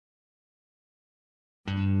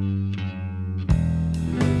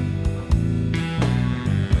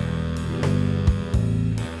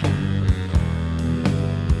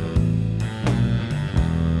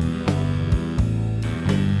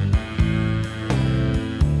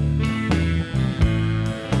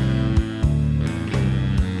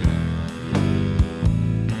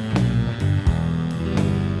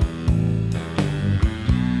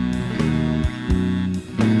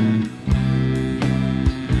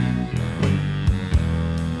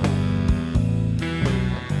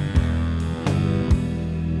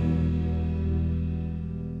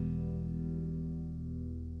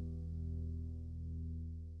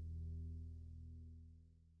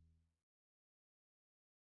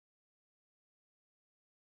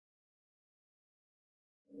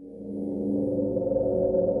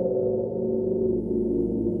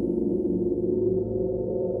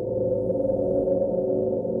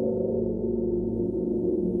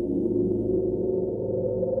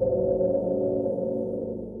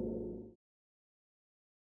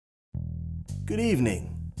Good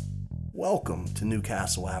evening. Welcome to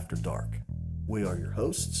Newcastle After Dark. We are your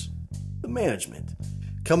hosts, the management.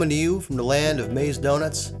 Coming to you from the land of maize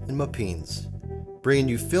donuts and mupines, bringing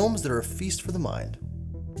you films that are a feast for the mind.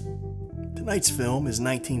 Tonight's film is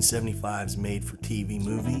 1975's made-for-TV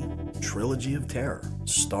movie, Trilogy of Terror,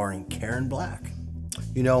 starring Karen Black.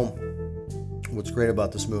 You know, what's great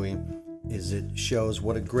about this movie is it shows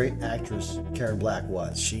what a great actress Karen Black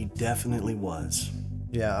was. She definitely was.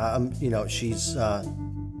 Yeah, she's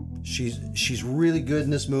really good in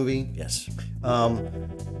this movie. Yes.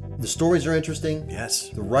 The stories are interesting. Yes.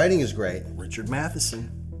 The writing is great. Richard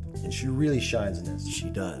Matheson. And she really shines in this. She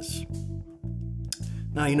does.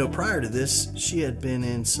 Now, prior to this, she had been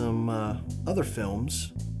in some other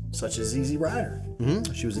films, such as Easy Rider.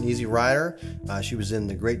 Mm-hmm. She was an Easy Rider. She was in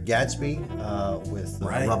The Great Gatsby with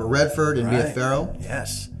Right. Robert Redford and Mia Farrow.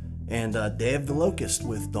 Yes. And Day of the Locust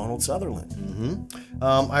with Donald Sutherland. Mm-hmm.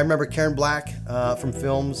 I remember Karen Black from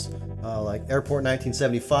films like Airport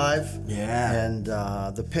 1975. Yeah. And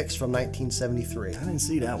The Pix from 1973. I didn't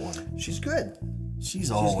see that one. She's good.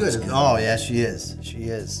 She's always good. Oh, yeah, she is. She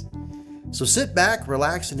is. So sit back,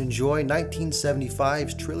 relax, and enjoy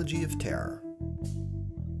 1975's Trilogy of Terror.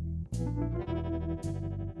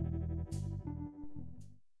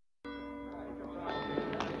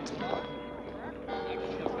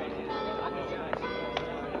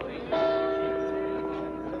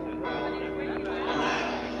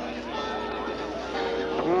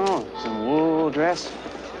 Some wool dress.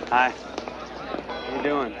 Hi. How you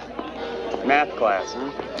doing? Math class,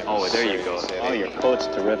 huh? Oh, there you go. Oh, your coat's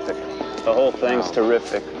terrific. The whole thing's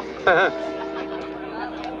terrific.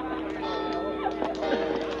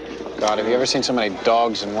 God, have you ever seen so many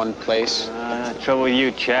dogs in one place? Trouble with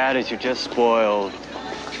you, Chad, is you're just spoiled.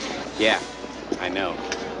 Yeah, I know.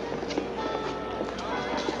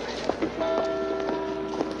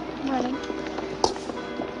 Morning.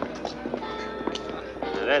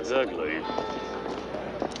 Now, that's ugly.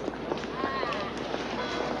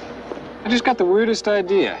 I just got the weirdest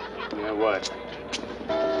idea. Yeah, what?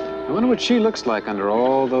 I wonder what she looks like under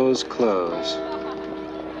all those clothes.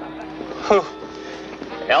 Who?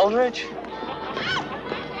 Eldridge?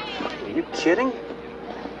 Are you kidding?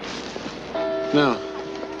 No,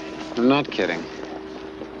 I'm not kidding.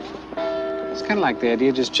 It's kind of like the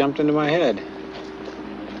idea just jumped into my head.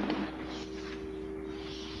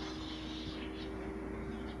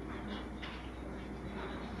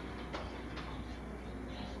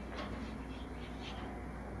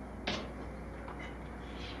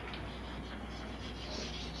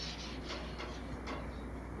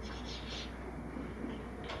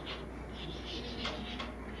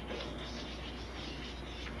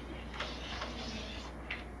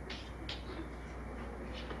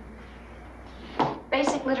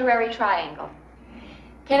 Basic literary triangle.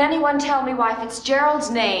 Can anyone tell me why Fitzgerald's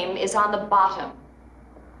name is on the bottom?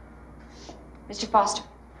 Mr. Foster.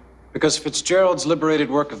 Because Fitzgerald's liberated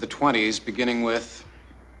work of the 20s, beginning with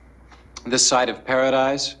This Side of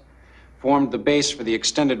Paradise, formed the base for the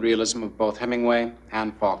extended realism of both Hemingway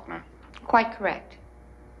and Faulkner. Quite correct.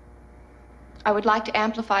 I would like to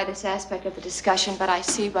amplify this aspect of the discussion, but I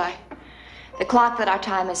see by the clock that our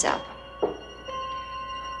time is up.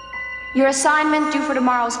 Your assignment due for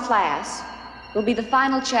tomorrow's class will be the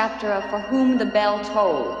final chapter of For Whom the Bell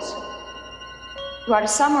Tolls. You are to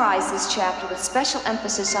summarize this chapter with special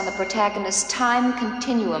emphasis on the protagonist's time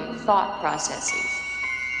continuum thought processes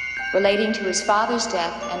relating to his father's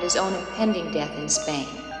death and his own impending death in Spain.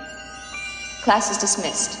 Class is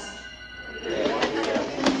dismissed.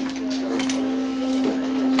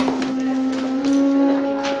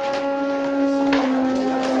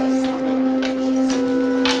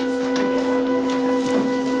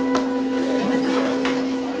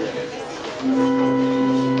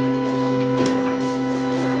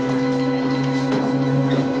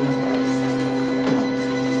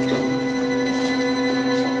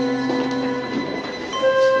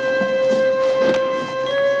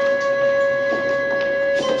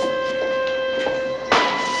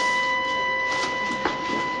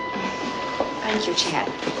 Thank you,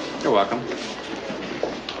 Chad. You're welcome.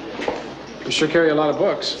 You sure carry a lot of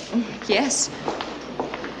books. Yes,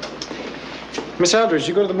 Miss Eldridge,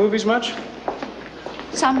 you go to the movies much?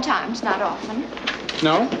 sometimes, not often.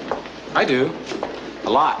 No? I do. A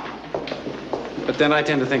lot. But then I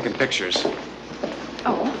tend to think in pictures.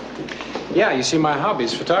 Oh, Yeah, you see, my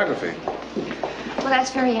hobby's photography. well,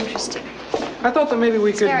 that's very interesting. I thought that maybe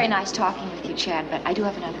we It's could... very nice talking with you, Chad, but I do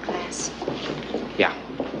have another class. Yeah.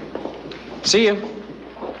 See you.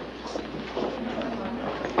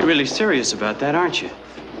 You're really serious about that, aren't you?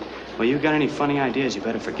 Well, you got any funny ideas, you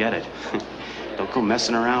better forget it. Don't go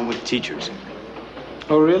messing around with teachers.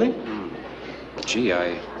 Oh, really? Gee,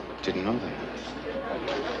 I didn't know that.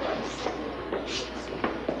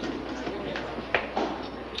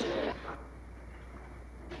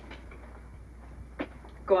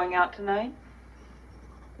 Going out tonight?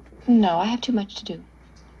 No, I have too much to do.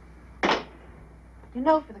 You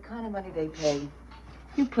know, for the kind of money they pay,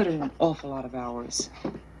 you put in an awful lot of hours.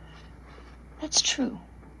 That's true.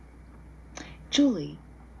 Julie,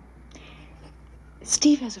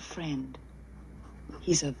 Steve has a friend.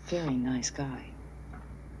 He's a very nice guy.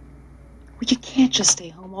 Well, you can't just stay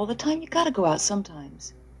home all the time. You gotta go out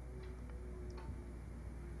sometimes.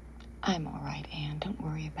 I'm all right, Anne. Don't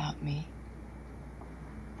worry about me.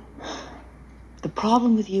 The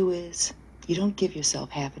problem with you is you don't give yourself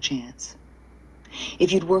half a chance.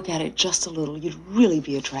 If you'd work at it just a little, you'd really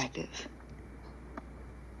be attractive.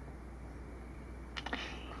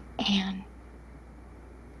 Anne,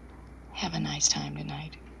 have a nice time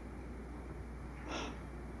tonight.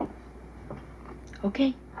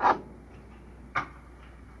 Okay.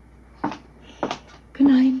 Good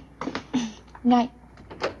night. Night.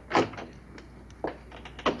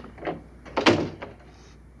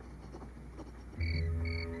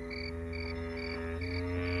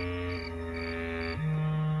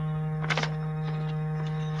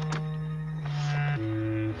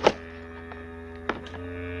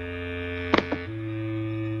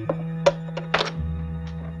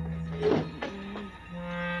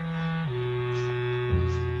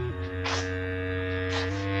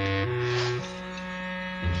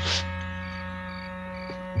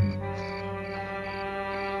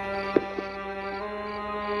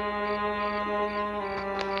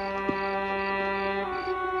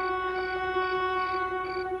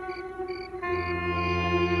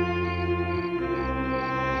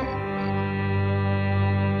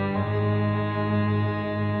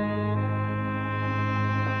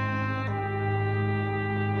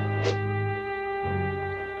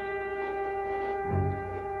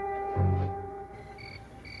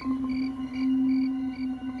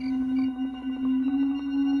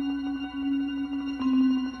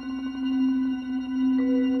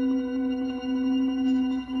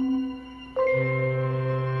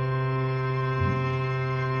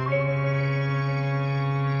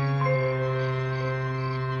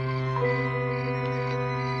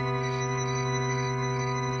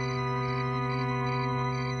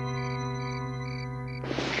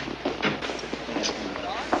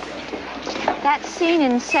 That scene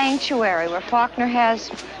in Sanctuary where Faulkner has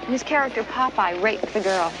his character Popeye rape the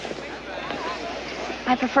girl.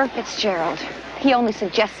 I prefer Fitzgerald. He only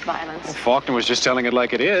suggests violence. Well, Faulkner was just telling it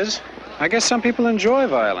like it is. I guess some people enjoy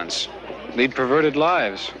violence, lead perverted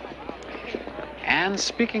lives. And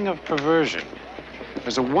speaking of perversion,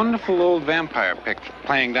 there's a wonderful old vampire pic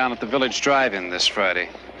playing down at the Village Drive-In this Friday.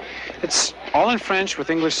 It's all in French with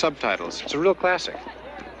English subtitles. It's a real classic.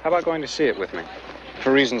 How about going to see it with me?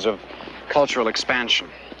 For reasons of cultural expansion.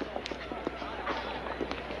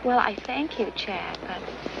 Well, I thank you, Chad,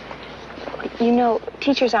 but you know,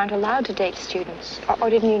 teachers aren't allowed to date students. Or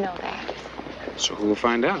didn't you know that? So who will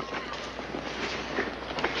find out?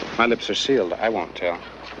 My lips are sealed. I won't tell.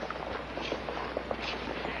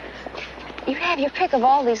 You have your pick of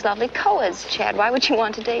all these lovely co-eds, Chad. Why would you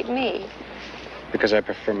want to date me? Because I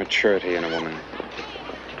prefer maturity in a woman.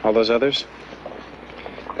 All those others,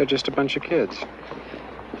 they're just a bunch of kids.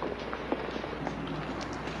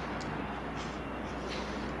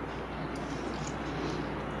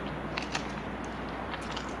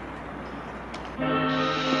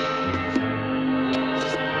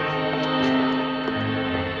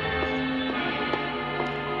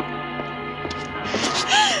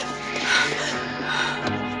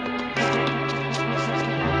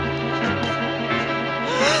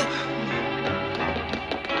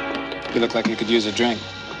 You look like you could use a drink.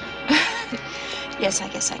 Yes, I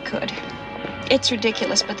guess I could. It's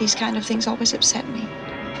ridiculous, but these kind of things always upset me.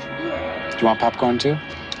 Do you want popcorn, too?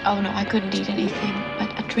 Oh, no, I couldn't eat anything.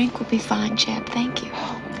 But a drink would be fine, Chad. Thank you.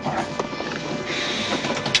 All right.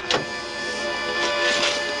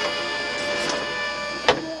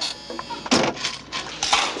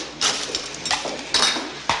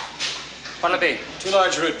 What'll it be? 2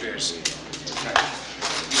 large root beers. Okay.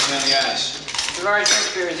 Easy on the ice. 2 large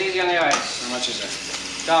root beers, easy on the ice. How much is that?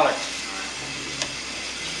 $1.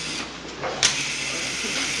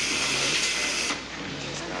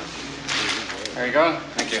 There you go.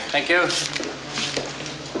 Thank you. Thank you.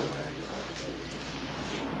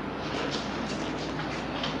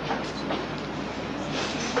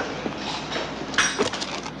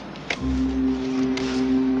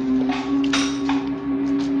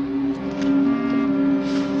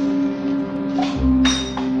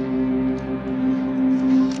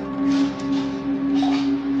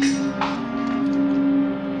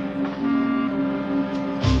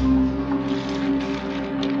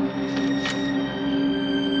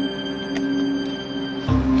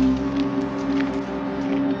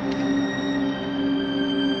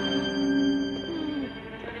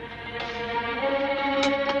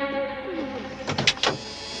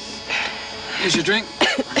 Here's your drink.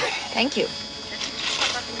 Thank you.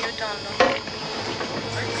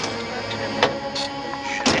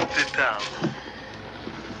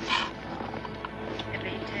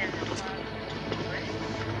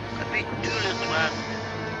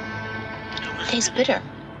 Tastes bitter.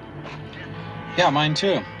 Yeah, mine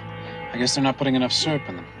too. I guess they're not putting enough syrup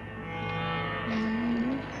in them.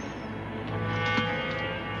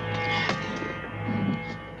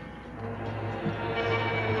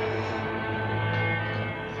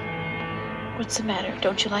 What's the matter?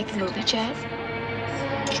 Don't you like the movie, Chad?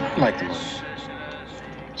 I like the movie.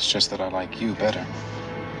 It's just that I like you better.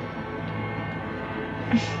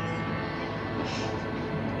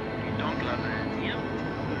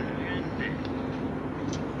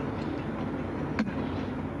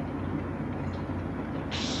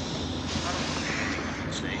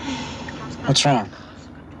 What's wrong?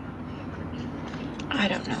 I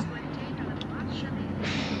don't know.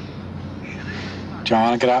 Do you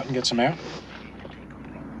want to get out and get some air?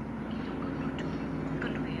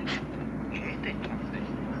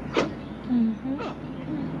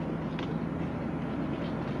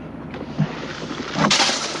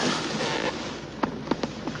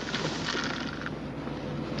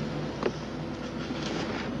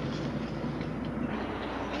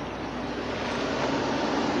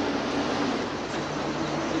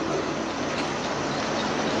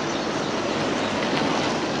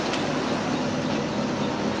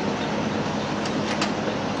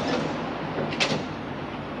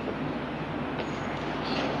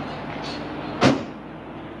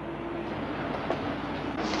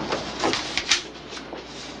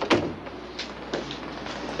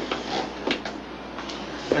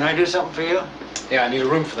 Can I do something for you? Yeah, I need a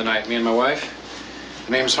room for the night, me and my wife.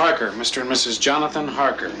 The name's Harker, Mr. and Mrs. Jonathan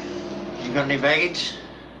Harker. You got any baggage?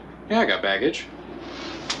 Yeah, I got baggage.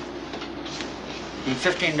 Need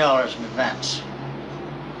 $15 in advance.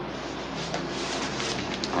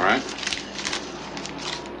 All right.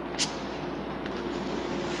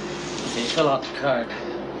 Okay, fill out the card.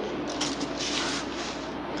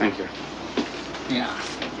 Thank you. Yeah.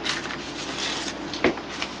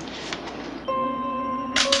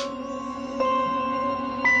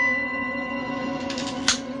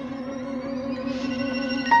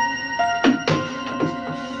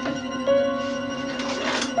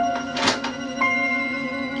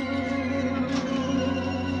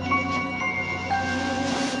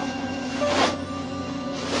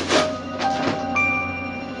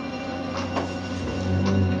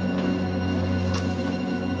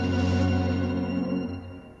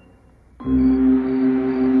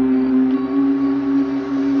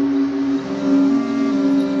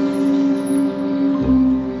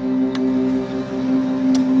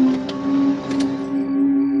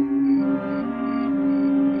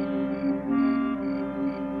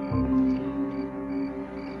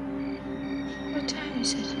 What time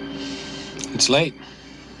is it? It's late.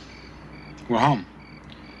 We're home.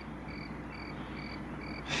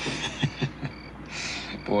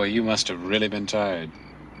 Boy, you must have really been tired.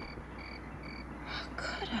 How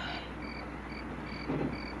could I?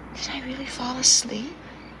 Did I really fall asleep?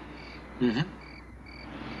 Mm-hmm.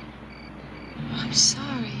 Oh, I'm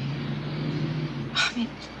sorry. I mean,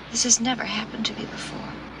 this has never happened to me before.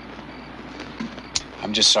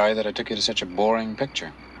 I'm just sorry that I took you to such a boring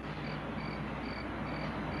picture.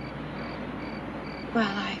 Well,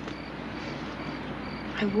 I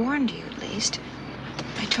warned you, at least.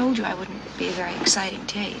 I told you I wouldn't be a very exciting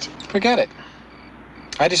date. Forget it.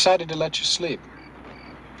 I decided to let you sleep.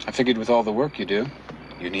 I figured with all the work you do,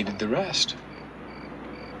 you needed the rest.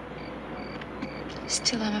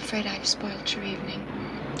 Still, I'm afraid I've spoiled your evening.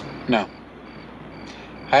 No.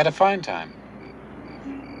 I had a fine time.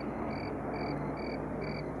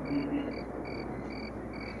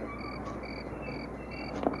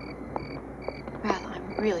 Well,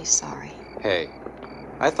 I'm really sorry. Hey,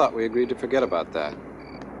 I thought we agreed to forget about that.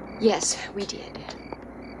 Yes, we did.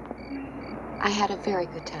 I had a very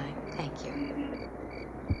good time. Thank you.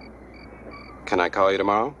 Can I call you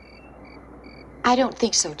tomorrow? I don't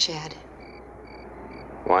think so, Chad.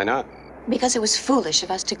 Why not? Because it was foolish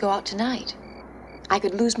of us to go out tonight. I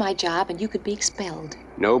could lose my job and you could be expelled.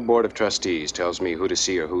 No board of trustees tells me who to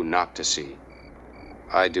see or who not to see.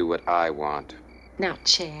 I do what I want. Now,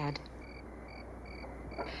 Chad.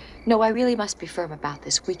 No, I really must be firm about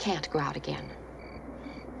this. We can't go out again.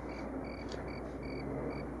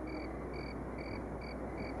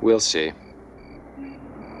 We'll see.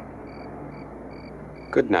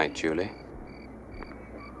 Good night, Julie.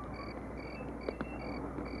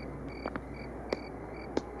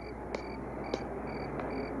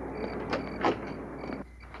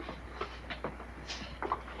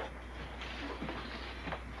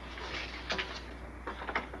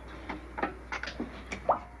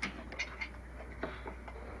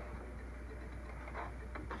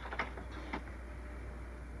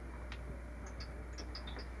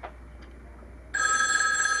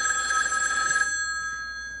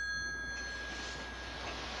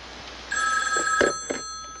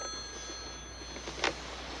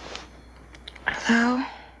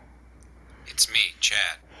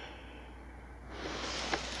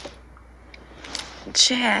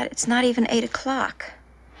 Chad, it's not even 8 o'clock.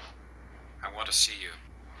 I want to see you.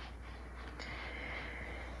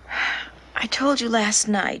 I told you last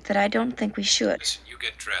night that I don't think we should. Listen, you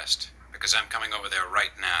get dressed, because I'm coming over there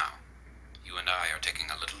right now. You and I are taking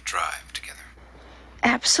a little drive together.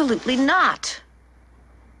 Absolutely not.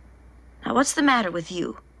 Now, what's the matter with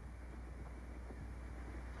you?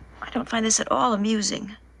 I don't find this at all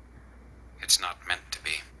amusing. It's not meant to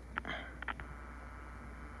be.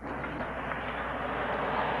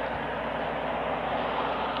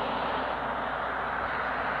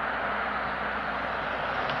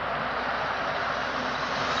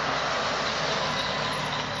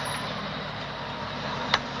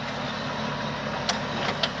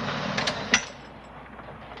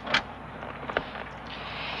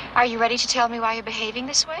 Are you ready to tell me why you're behaving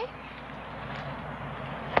this way?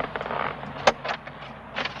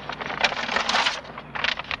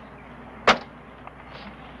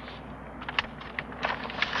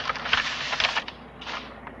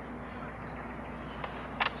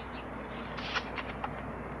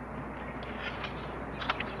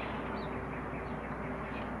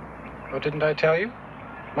 Oh, didn't I tell you?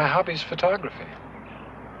 My hobby's photography.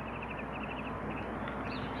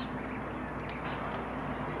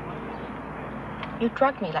 You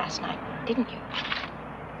drugged me last night, didn't you?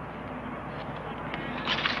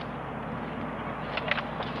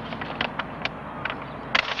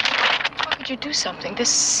 Why could you do something this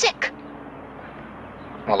sick?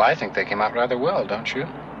 Well, I think they came out rather well, don't you?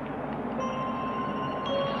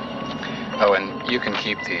 Oh, and you can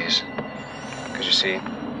keep these. Because you see,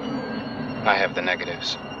 I have the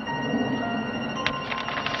negatives.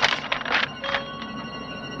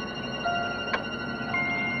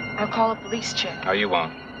 I'll call a police check. No, you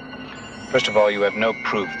won't. First of all, you have no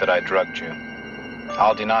proof that I drugged you.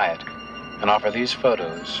 I'll deny it and offer these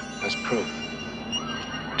photos as proof.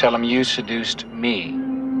 Tell them you seduced me.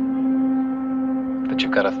 That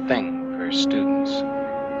you've got a thing for students.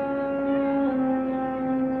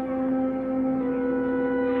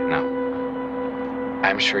 No.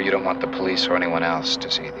 I'm sure you don't want the police or anyone else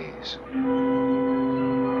to see these.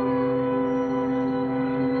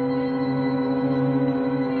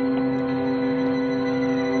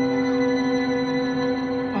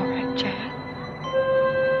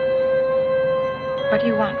 What do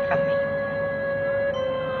you want from me?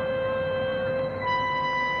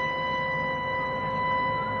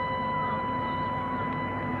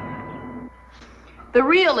 The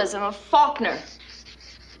realism of Faulkner,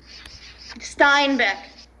 Steinbeck,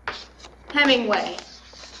 Hemingway,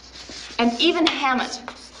 and even Hammett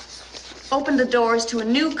opened the doors to a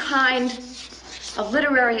new kind of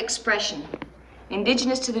literary expression,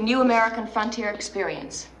 indigenous to the new American frontier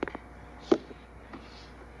experience.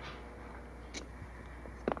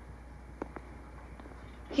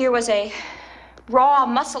 Here was a raw,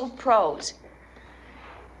 muscled prose,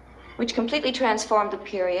 which completely transformed the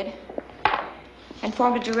period and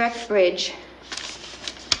formed a direct bridge,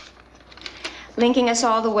 linking us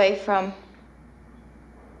all the way from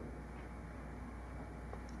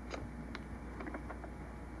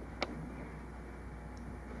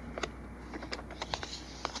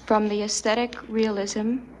the aesthetic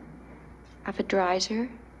realism of a Dreiser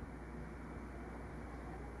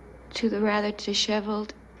to the rather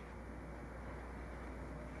disheveled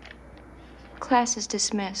class is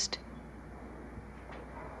dismissed.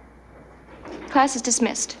 Class is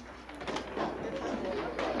dismissed.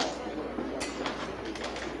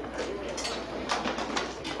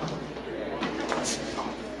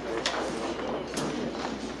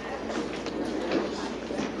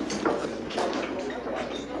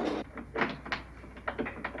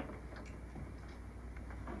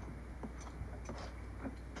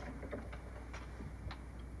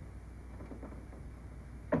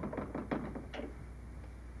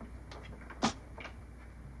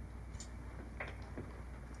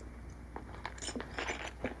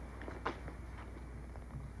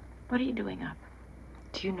 What are you doing up?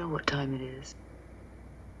 Do you know what time it is?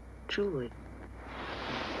 Julie.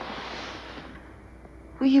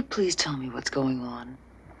 Will you please tell me what's going on?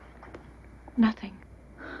 Nothing.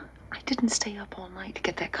 I didn't stay up all night to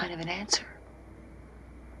get that kind of an answer.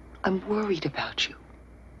 I'm worried about you.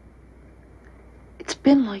 It's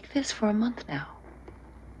been like this for a month now.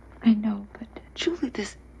 I know, but... Julie,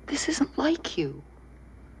 this isn't like you.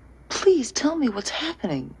 Please tell me what's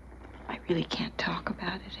happening. I really can't talk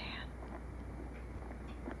about it, Anne.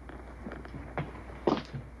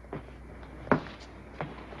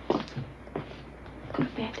 Go to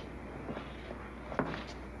bed.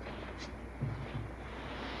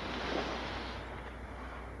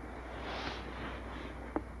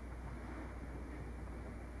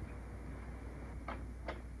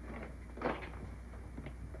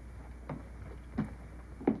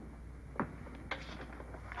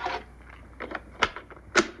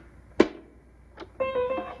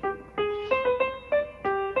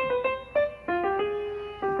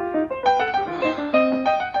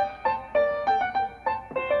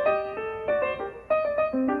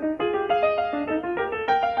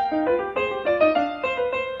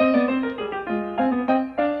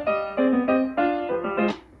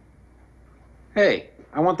 Hey,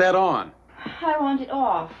 I want that on. I want it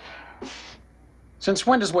off. Since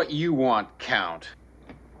when does what you want count?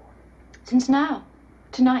 Since now.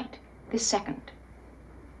 Tonight. This second.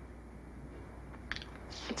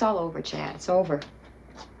 It's all over, Chad. It's over.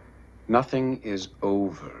 Nothing is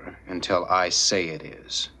over until I say it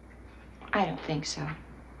is. I don't think so.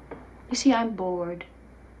 You see, I'm bored.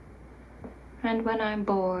 And when I'm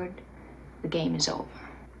bored, the game is over.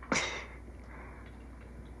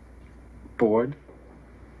 Bored?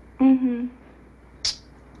 Mm-hmm.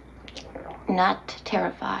 Not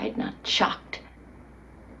terrified, not shocked.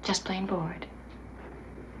 Just plain bored.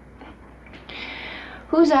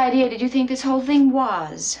 Whose idea did you think this whole thing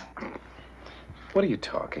was? What are you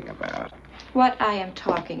talking about? What I am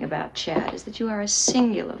talking about, Chad, is that you are a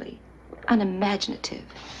singularly unimaginative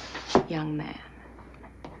young man.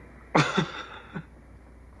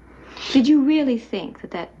 Did you really think that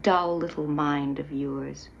that dull little mind of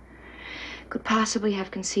yours could possibly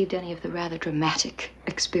have conceived any of the rather dramatic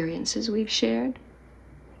experiences we've shared?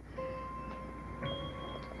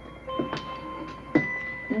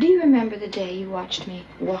 Do you remember the day you watched me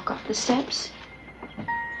walk up the steps?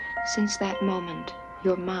 Since that moment,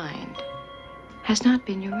 your mind has not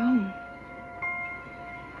been your own.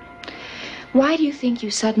 Why do you think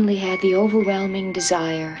you suddenly had the overwhelming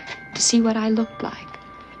desire to see what I looked like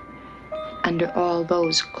under all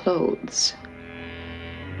those clothes?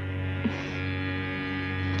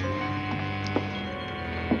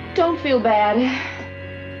 Don't feel bad.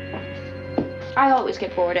 I always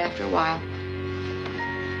get bored after a while.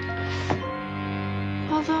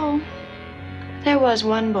 Although, there was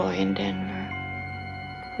one boy in Denver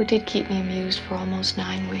who did keep me amused for almost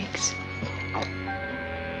 9 weeks.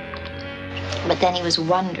 But then he was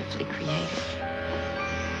wonderfully creative.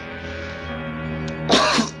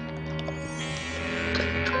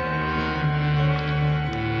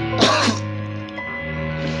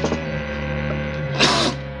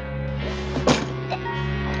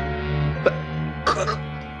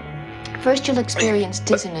 First you'll experience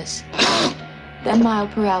dizziness, then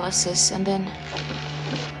mild paralysis, and then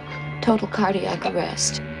total cardiac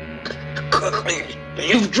arrest.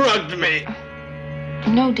 You've drugged me.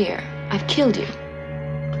 No, dear. I've killed you.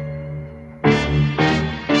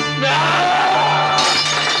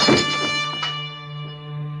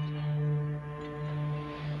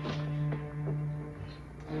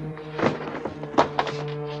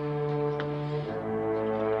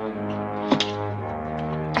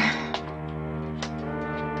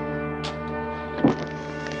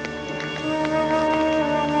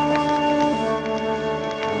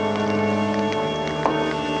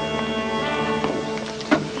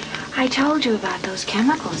 I told you about those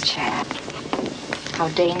chemicals, Chad. How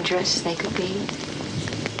dangerous they could be.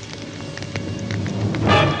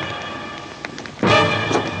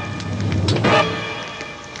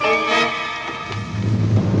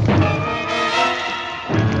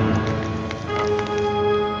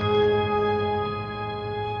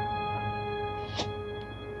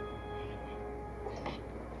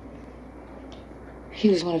 He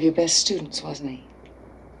was one of your best students, wasn't he?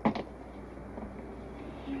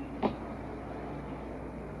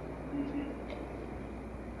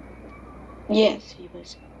 Yes, he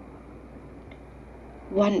was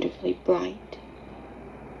wonderfully bright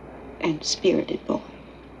and spirited boy.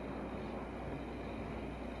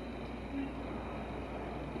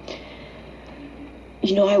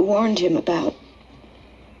 You know, I warned him about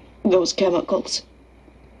those chemicals,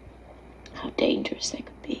 how dangerous they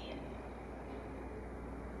could be.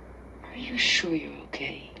 Are you sure you're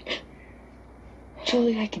okay?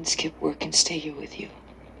 Julie, I can skip work and stay here with you.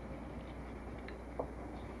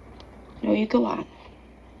 No, you go on.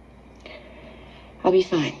 I'll be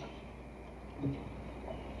fine.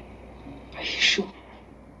 Are you sure?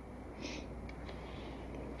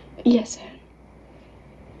 Yes, Anne.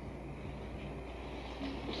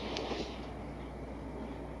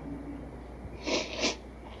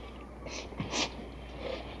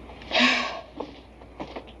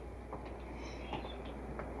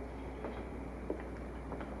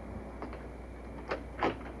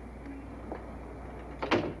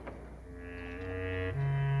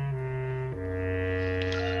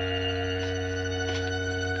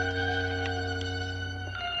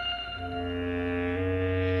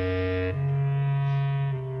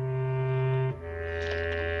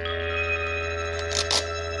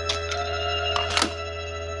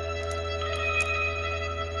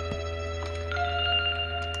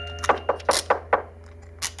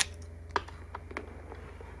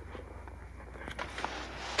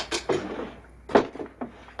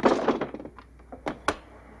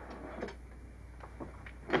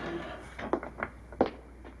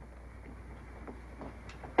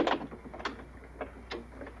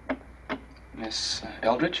 Miss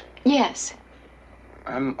Eldridge? Yes.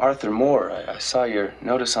 I'm Arthur Moore. I saw your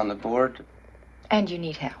notice on the board. And you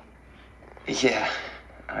need help. Yeah,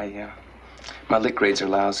 my lit grades are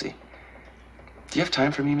lousy. Do you have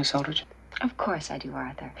time for me, Miss Eldridge? Of course I do,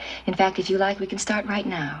 Arthur. In fact, if you like, we can start right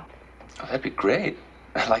now. Oh, that'd be great.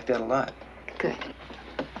 I like that a lot. Good.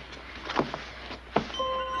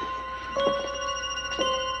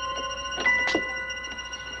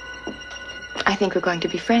 I think we're going to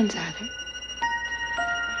be friends, Arthur.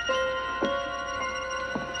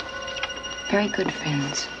 Very good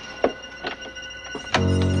friends.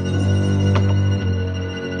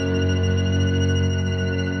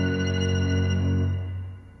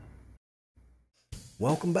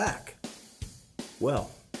 Welcome back.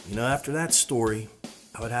 Well, after that story,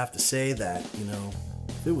 I would have to say that,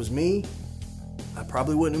 if it was me, I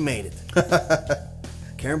probably wouldn't have made it.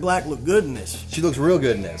 Karen Black looked good in this. She looks real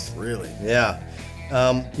good in this. Really? Yeah.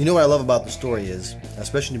 What I love about the story is,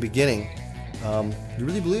 especially in the beginning, you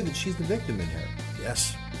really believe that she's the victim in here.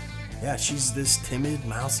 Yes. Yeah, she's this timid,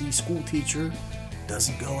 mousy school teacher,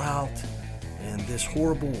 doesn't go out, and this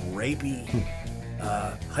horrible, rapey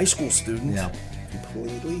high school student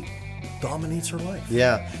completely dominates her life.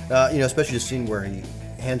 Yeah. Especially the scene where he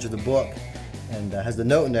hands her the book and has the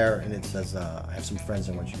note in there, and it says, I have some friends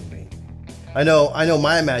I want you to meet. I know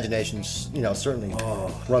my imagination, certainly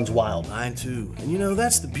runs wild. Mine too. And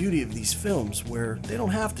that's the beauty of these films, where they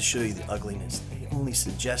don't have to show you the ugliness. They only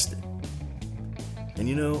suggest it.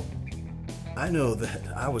 And I know that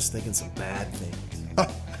I was thinking some bad things.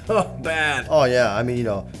 Oh, bad. Oh, yeah.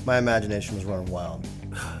 My imagination was running wild.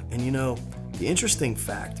 And the interesting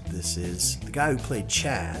fact of this is the guy who played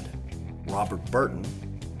Chad, Robert Burton,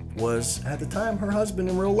 was at the time her husband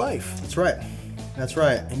in real life. That's right. That's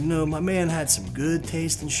right. And my man had some good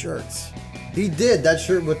taste in shirts. He did. That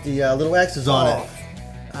shirt with the little X's on it.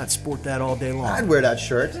 I'd sport that all day long. I'd wear that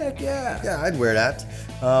shirt. Heck yeah. Yeah, I'd wear that.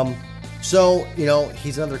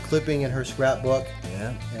 He's another clipping in her scrapbook.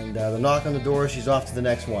 Yeah. And the knock on the door, she's off to the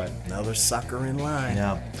next one. Another sucker in line.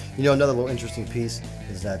 Yeah. Another little interesting piece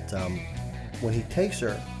is that when he takes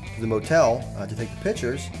her to the motel to take the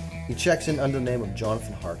pictures, he checks in under the name of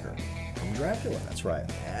Jonathan Harker. From Dracula. That's right.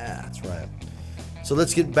 Yeah. That's right. So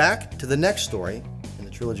let's get back to the next story in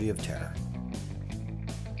the Trilogy of Terror.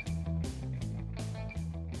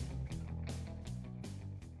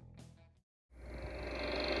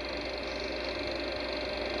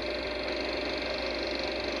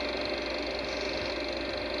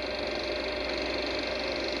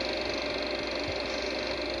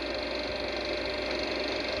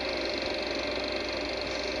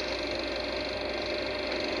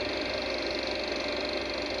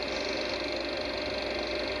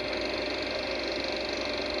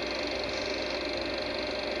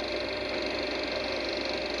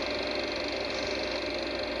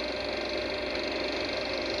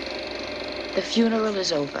 The funeral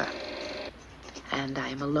is over, and I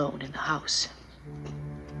am alone in the house.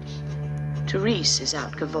 Therese is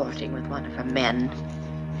out cavorting with one of her men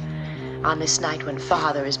on this night when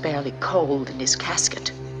Father is barely cold in his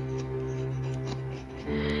casket.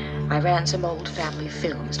 I ran some old family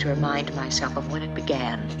films to remind myself of when it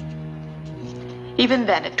began. Even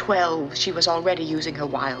then, at 12, she was already using her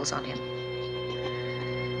wiles on him.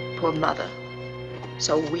 Poor Mother,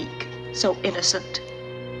 so weak, so innocent.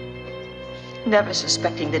 Never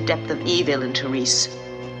suspecting the depth of evil in Therese.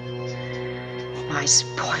 My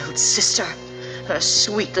spoiled sister. Her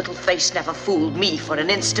sweet little face never fooled me for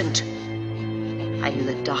an instant. I knew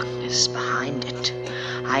the darkness behind it.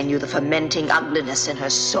 I knew the fermenting ugliness in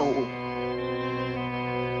her soul.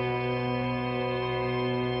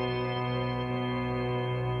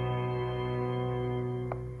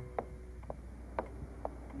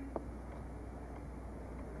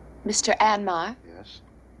 Mr. Anmar? Yes?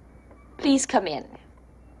 Please come in.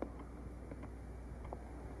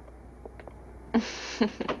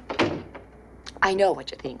 I know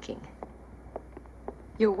what you're thinking.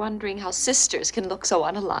 You're wondering how sisters can look so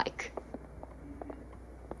unalike.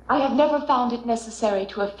 I have never found it necessary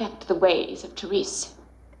to affect the ways of Therese.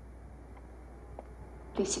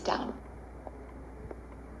 Please sit down.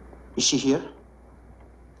 Is she here?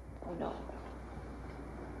 Oh, no.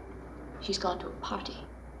 She's gone to a party.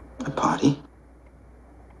 A party?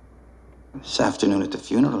 This afternoon at the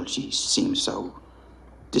funeral, she seemed so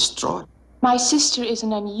distraught. My sister is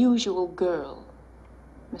an unusual girl,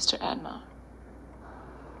 Mr. Anmar.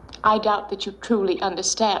 I doubt that you truly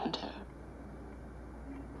understand her,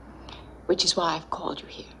 which is why I've called you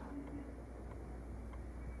here.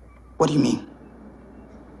 What do you mean?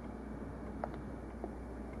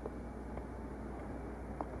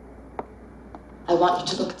 I want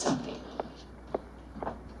you to look at something.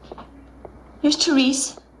 Here's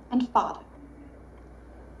Therese and Father.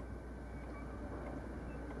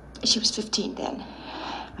 She was 15 then.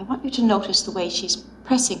 I want you to notice the way she's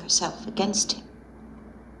pressing herself against him.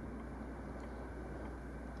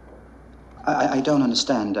 I don't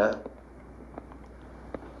understand.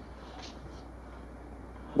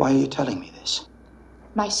 Why are you telling me this?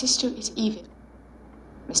 My sister is evil,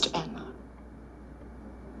 Mr. Anmar.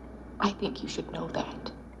 I think you should know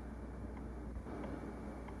that.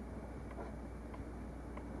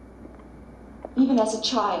 Even as a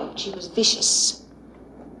child, she was vicious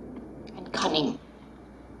and cunning.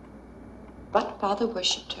 But Father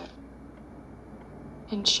worshipped her,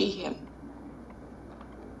 and she him.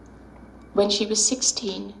 When she was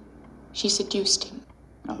 16, she seduced him.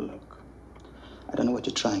 Now look, I don't know what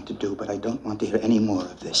you're trying to do, but I don't want to hear any more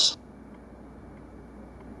of this.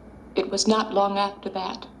 It was not long after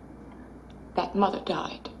that Mother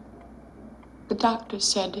died. The doctor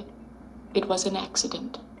said it was an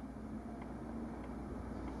accident.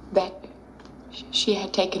 That she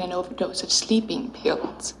had taken an overdose of sleeping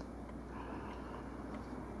pills.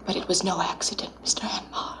 But it was no accident, Mr.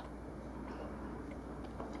 Anmar.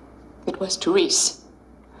 It was Therese.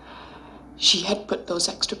 She had put those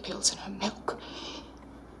extra pills in her milk.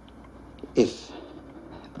 If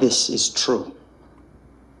this is true,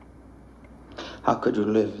 how could you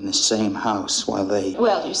live in the same house while they...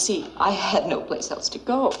 Well, you see, I had no place else to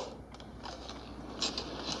go.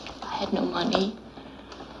 I had no money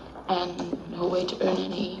and no way to earn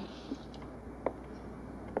any.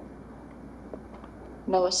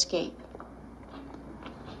 No escape.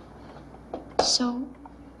 So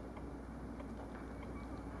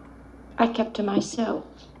I kept to myself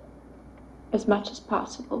as much as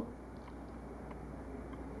possible.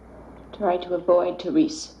 Tried to avoid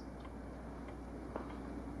Therese.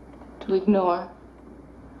 To ignore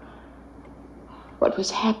what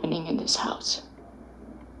was happening in this house.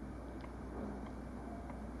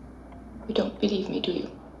 You don't believe me, do you?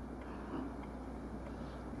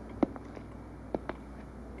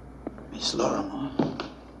 Miss Lorimer,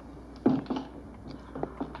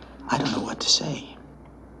 I don't know what to say.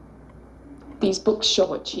 These books show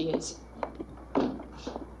what she is.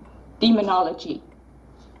 Demonology,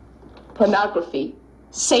 pornography,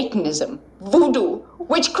 Satanism, voodoo,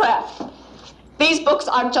 witchcraft. These books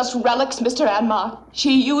aren't just relics, Mr. Anmar.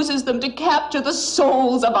 She uses them to capture the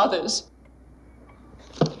souls of others.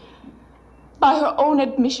 By her own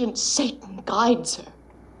admission, Satan guides her.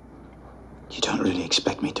 You don't really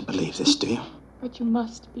expect me to believe this, do you? But you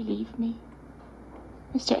must believe me,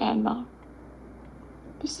 Mr. Anmar.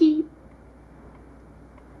 You see,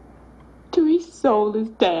 Therese's soul is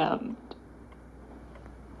damned.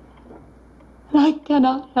 And I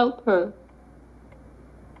cannot help her.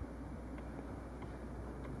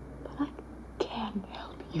 But I can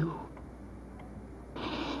help you.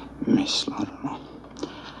 Miss Lorimer,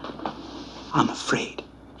 I'm afraid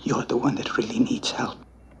you're the one that really needs help.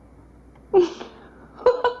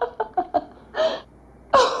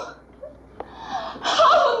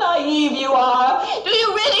 How naive you are! Do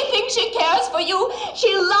you really think she cares for you?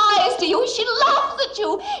 She lies to you. She laughs at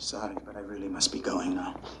you. Sorry, but I really must be going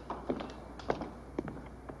now.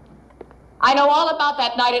 I know all about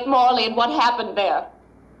that night at Morley and what happened there.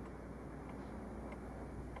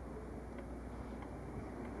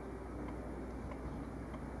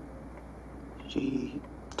 She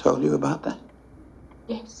told you about that?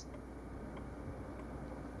 Yes.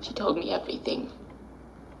 She told me everything.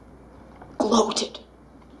 Gloated.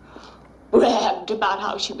 Bragged about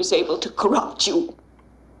how she was able to corrupt you.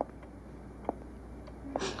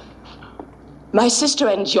 My sister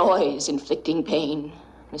enjoys inflicting pain,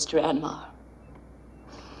 Mr. Anmar.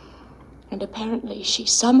 And apparently she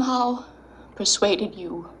somehow persuaded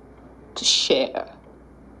you to share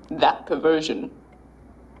that perversion.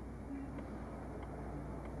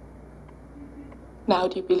 Now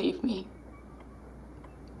do you believe me?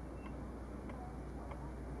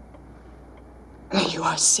 You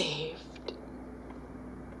are saved,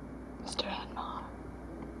 Mr. Anmar.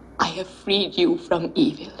 I have freed you from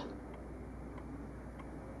evil.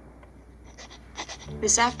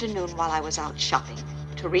 This afternoon, while I was out shopping,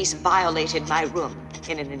 Therese violated my room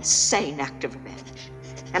in an insane act of revenge.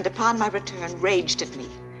 And upon my return, raged at me,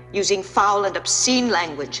 using foul and obscene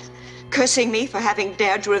language, cursing me for having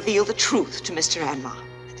dared to reveal the truth to Mr. Anmar.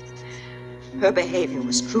 Her behavior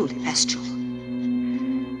was truly bestial.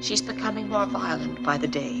 She's becoming more violent by the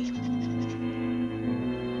day.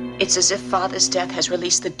 It's as if Father's death has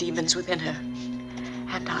released the demons within her,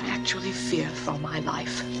 and I actually fear for my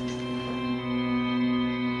life.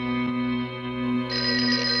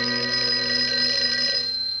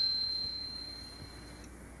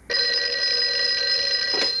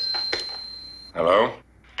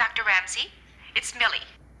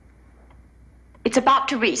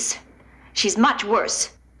 Therese. She's much worse.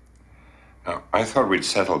 Now, I thought we'd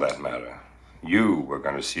settled that matter. You were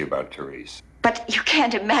going to see about Therese. But you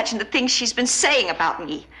can't imagine the things she's been saying about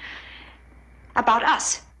me. About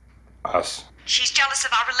us. Us? She's jealous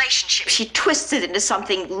of our relationship. She twists it into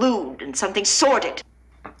something lewd and something sordid.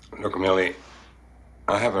 Look, Millie,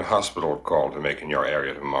 I have a hospital call to make in your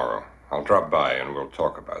area tomorrow. I'll drop by and we'll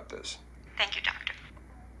talk about this. Thank you, Doctor.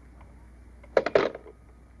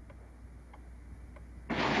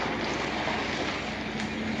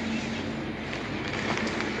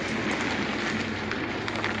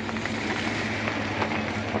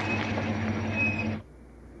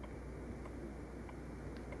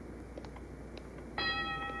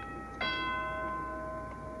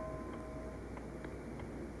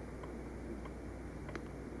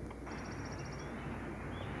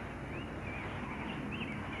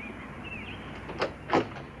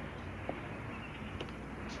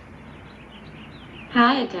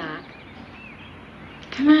 Hi, Doc.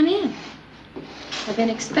 Come on in. I've been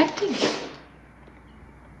expecting you.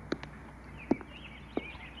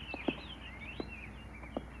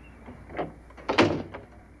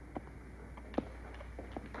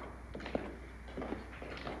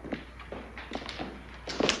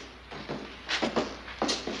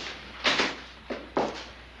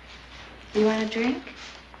 You want a drink?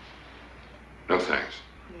 No, thanks.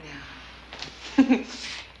 No.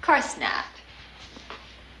 Of course not.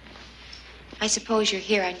 I suppose you're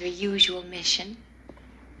here on your usual mission.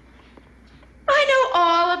 I know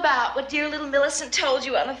all about what dear little Millicent told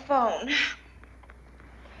you on the phone.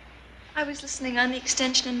 I was listening on the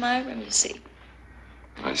extension in my room, you see.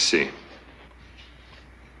 I see.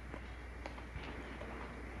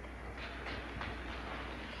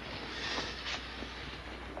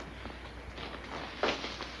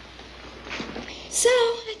 So,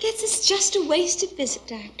 I guess it's just a wasted visit,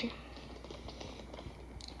 Doctor.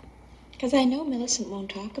 Because I know Millicent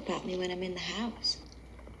won't talk about me when I'm in the house.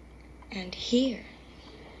 And here,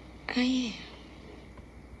 I am.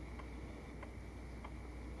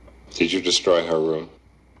 Did you destroy her room?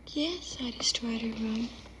 Yes, I destroyed her room.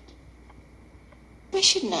 Why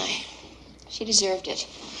shouldn't I? She deserved it.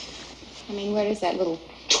 I mean, where does that little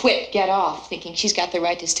twit get off thinking she's got the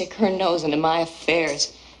right to stick her nose into my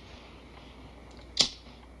affairs?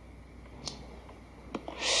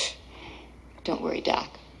 Don't worry,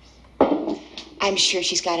 Doc. I'm sure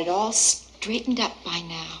she's got it all straightened up by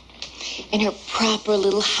now, in her proper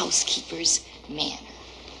little housekeeper's manner.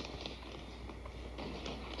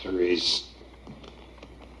 Therese,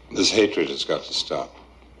 this hatred has got to stop.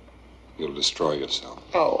 You'll destroy yourself.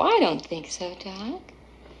 Oh, I don't think so, Doc.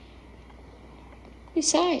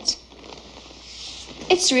 Besides,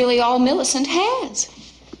 it's really all Millicent has.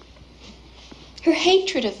 Her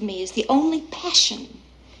hatred of me is the only passion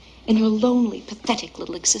in her lonely, pathetic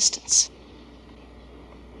little existence.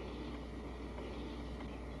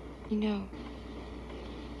 You know,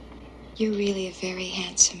 you're really a very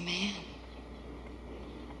handsome man,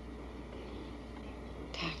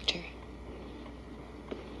 Doctor.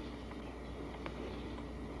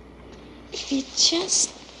 If you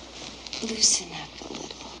just loosen up a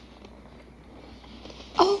little.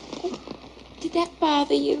 Oh, did that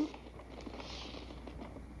bother you?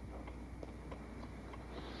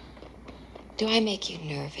 Do I make you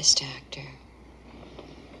nervous, Doctor?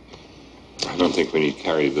 I don't think we need to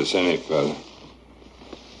carry this any further.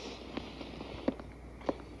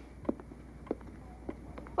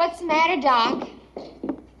 What's the matter, Doc?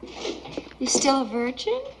 You still a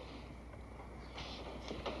virgin?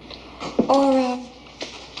 Or,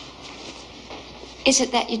 is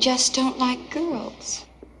it that you just don't like girls?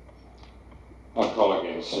 I'll call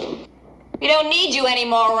again soon. We don't need you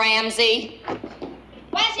anymore, Ramsey. Why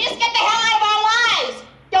don't you just get the hell out of our lives?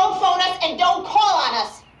 Don't phone us and don't call on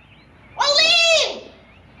us. Well, leave!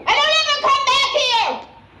 And don't ever come back here!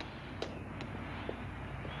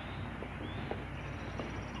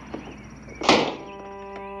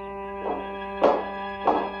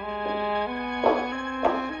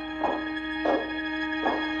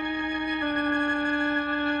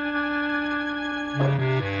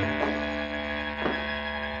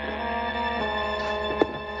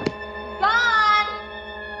 Gone!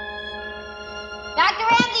 Dr.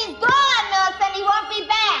 Ramsey's gone, Millicent. He won't be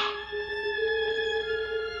back.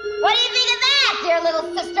 What do you think of that, dear little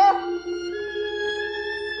sister?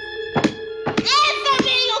 Answer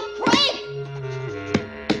me, you creep!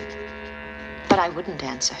 But I wouldn't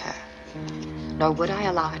answer her, nor would I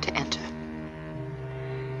allow her to enter.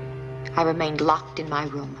 I remained locked in my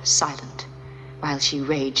room, silent, while she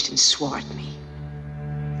raged and swore at me.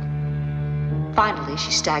 Finally,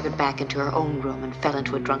 she staggered back into her own room and fell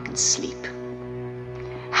into a drunken sleep.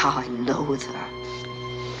 How I loathe her.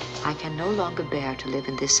 I can no longer bear to live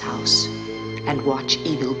in this house and watch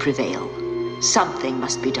evil prevail. Something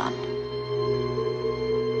must be done.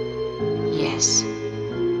 Yes.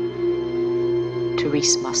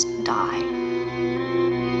 Therese must die.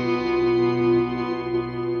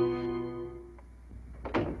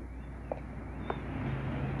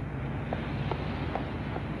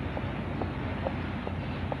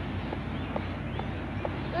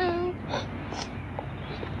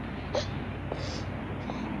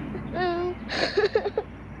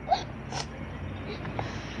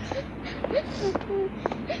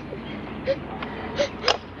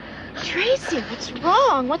 Tracy, what's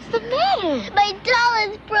wrong? What's the matter? My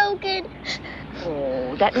doll is broken.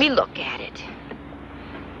 Oh, let me look at it.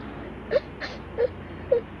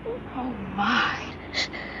 Oh, my.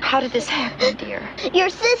 How did this happen, dear? Your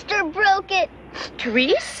sister broke it.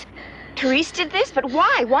 Therese? Therese did this? But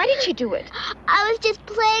why? Why did she do it? I was just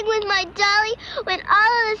playing with my dolly when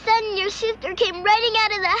all of a sudden your sister came running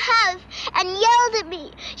out of the house and yelled at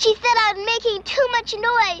me. She said I was making too much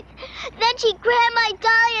noise. Then she grabbed my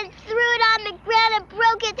dolly and threw it on the ground and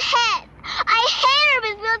broke its head. I hate her,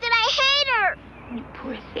 Miss Milton. I hate her. You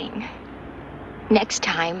poor thing. Next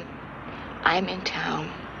time I'm in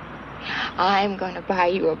town, I'm going to buy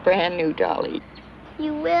you a brand new dolly.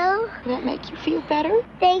 You will? Will that make you feel better?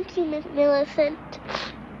 Thank you, Miss Millicent.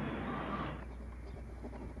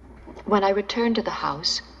 When I returned to the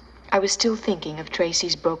house, I was still thinking of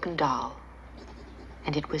Tracy's broken doll.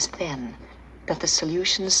 And it was then that the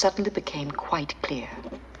solution suddenly became quite clear.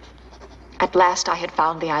 At last I had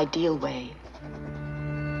found the ideal way.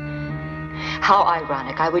 How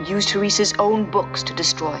ironic, I would use Therese's own books to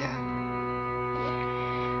destroy her.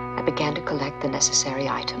 I began to collect the necessary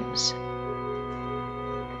items.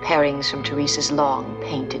 Parings from Theresa's long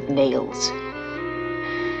painted nails.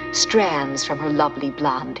 Strands from her lovely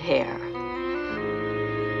blonde hair.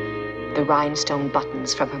 The rhinestone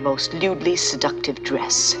buttons from her most lewdly seductive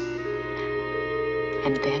dress.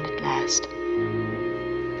 And then, at last,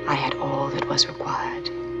 I had all that was required.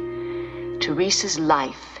 Theresa's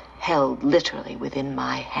life held literally within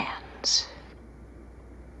my hands.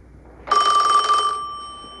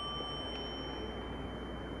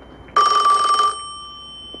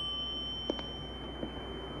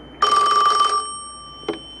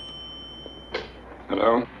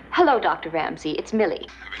 Hello? Hello, Dr. Ramsey. It's Millie.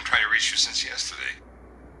 I've been trying to reach you since yesterday.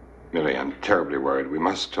 Millie, I'm terribly worried. We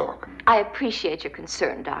must talk. I appreciate your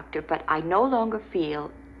concern, Doctor, but I no longer feel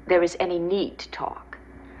there is any need to talk.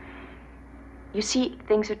 You see,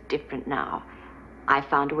 things are different now. I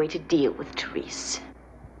found a way to deal with Therese.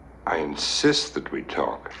 I insist that we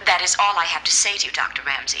talk. That is all I have to say to you, Dr.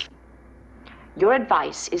 Ramsey. Your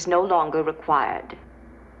advice is no longer required.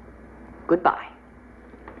 Goodbye.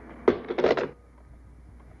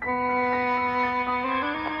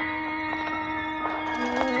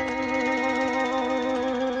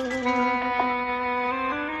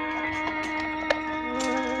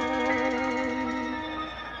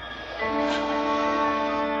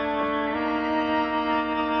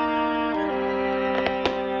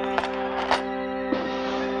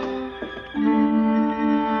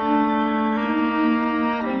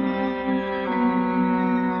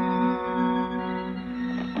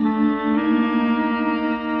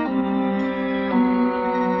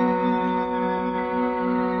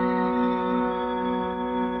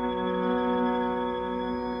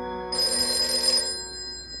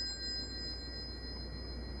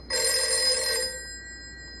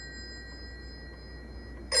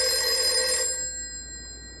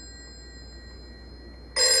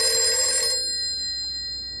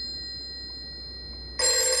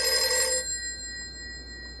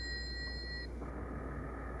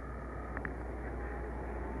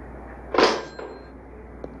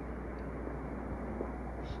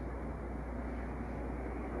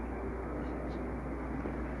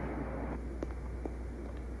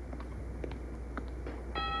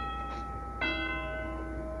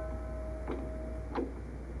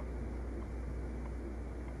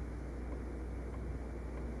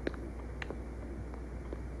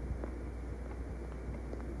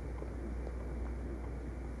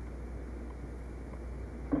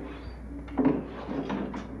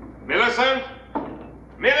 Millicent?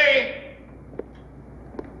 Millie?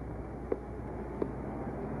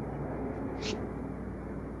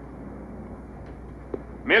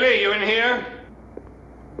 Millie, you in here?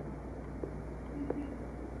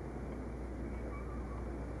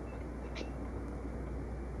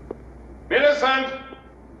 Millicent?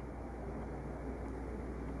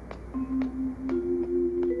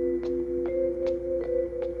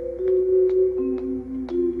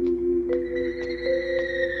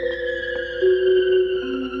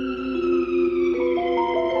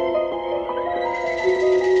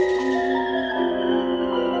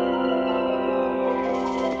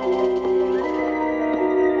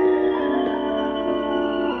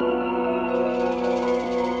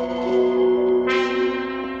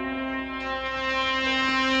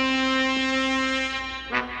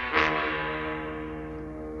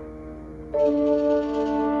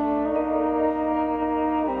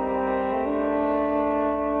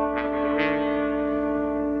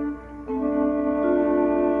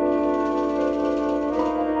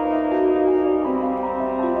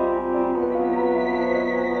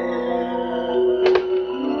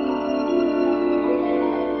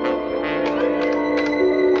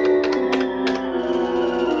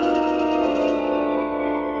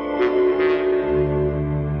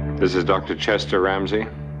 This is Dr. Chester Ramsey.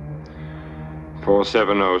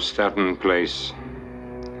 470 Staten Place.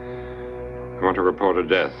 I want to report a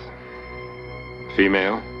death.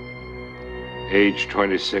 Female, age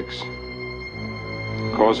 26.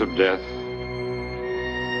 Cause of death.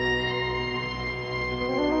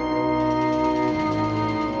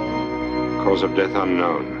 Cause of death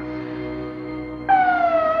unknown.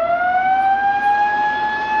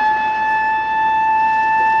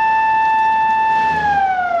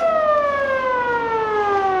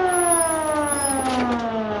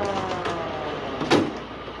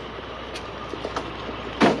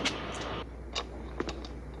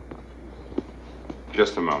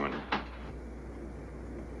 Just a moment.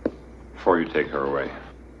 Before you take her away.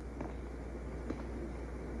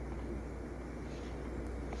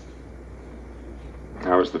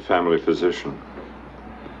 I was the family physician.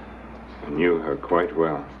 I knew her quite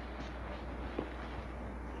well.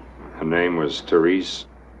 Her name was Therese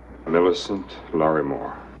Millicent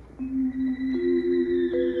Larimore.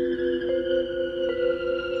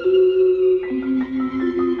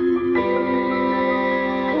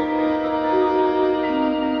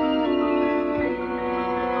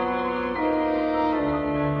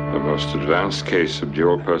 The most advanced case of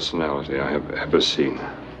dual personality I have ever seen.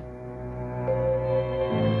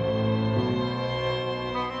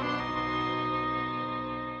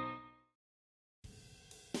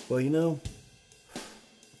 Well, you know,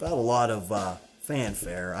 without a lot of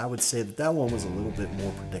fanfare, I would say that one was a little bit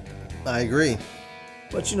more predictable. I agree.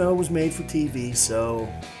 But, you know, it was made for TV,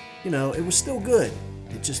 so, you know, it was still good.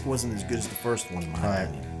 It just wasn't as good as the first one, in my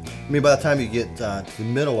opinion. I mean, by the time you get to the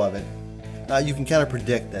middle of it, you can kind of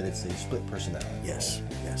predict that it's a split personality. Yes,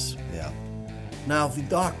 yes. Yeah. Now, the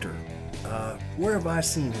doctor, where have I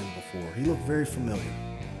seen him before? He looked very familiar.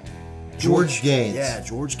 George Gaines. Yeah,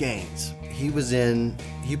 George Gaines. He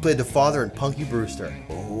played the father in Punky Brewster.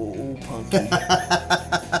 Oh, Punky.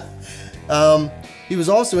 He was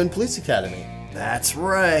also in Police Academy. That's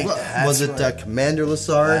right. Was it Commander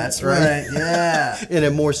Lassard? That's right, yeah. In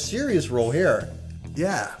a more serious role here.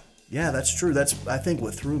 Yeah, that's true. That's, I think,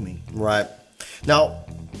 what threw me. Right. Now,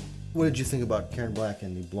 what did you think about Karen Black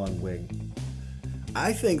and the blonde wig?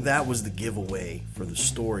 I think that was the giveaway for the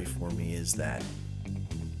story for me, is that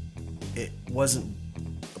it wasn't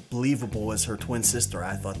believable as her twin sister.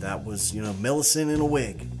 I thought that was, you know, Millicent in a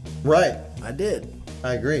wig. Right. I did.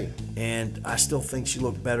 I agree. And I still think she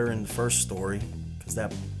looked better in the first story, because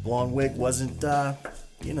that blonde wig wasn't,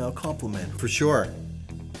 you know, complimentary. For sure.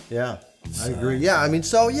 Yeah. I agree. Yeah, I mean,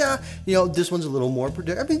 so, yeah, you know, this one's a little more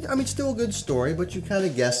predictable. I mean, still a good story, but you kind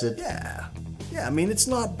of guess it. Yeah. Yeah, I mean, it's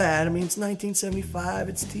not bad. I mean, it's 1975.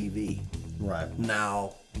 It's TV. Right.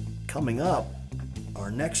 Now, coming up,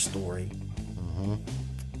 our next story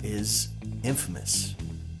is infamous.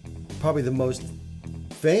 Probably the most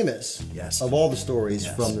famous of all the stories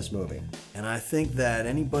from this movie. And I think that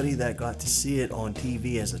anybody that got to see it on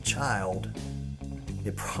TV as a child,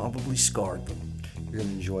 it probably scarred them. You're going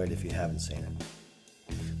to enjoy it if you haven't seen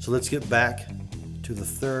it. So let's get back to the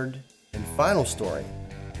third and final story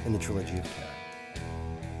in the Trilogy of Terror.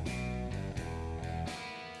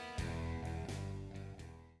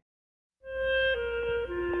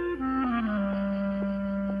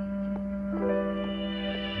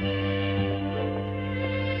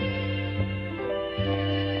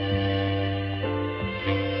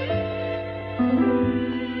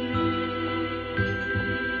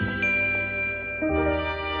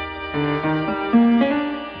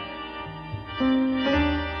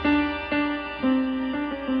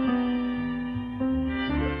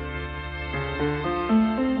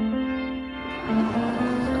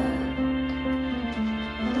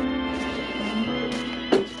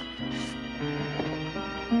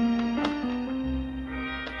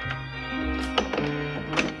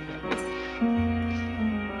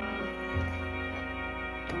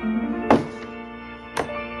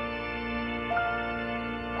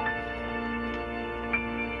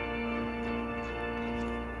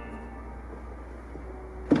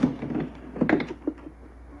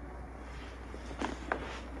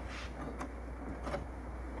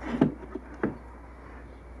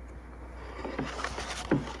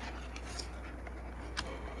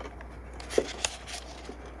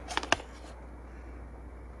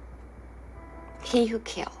 He who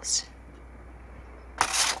kills.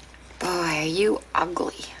 Boy, are you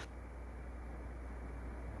ugly.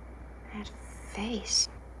 That face.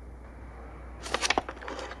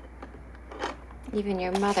 Even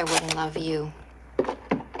your mother wouldn't love you.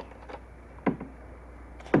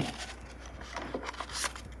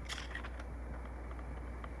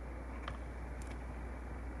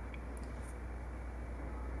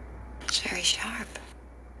 It's very sharp.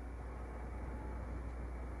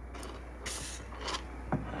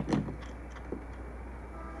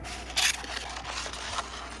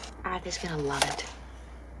 He's gonna love it.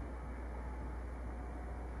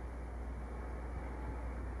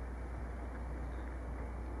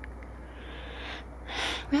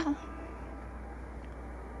 Well,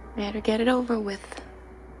 better get it over with.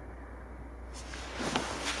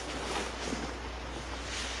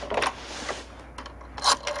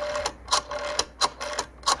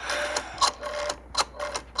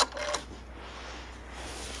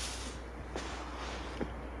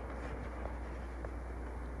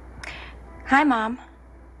 Hi, Mom.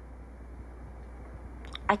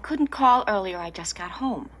 I couldn't call earlier. I just got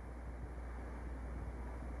home.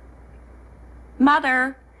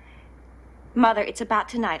 Mother. Mother, it's about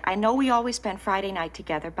tonight. I know we always spend Friday night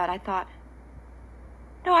together, but I thought...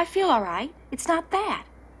 No, I feel all right. It's not that.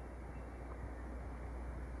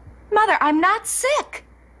 Mother, I'm not sick.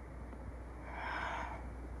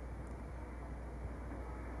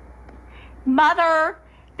 Mother,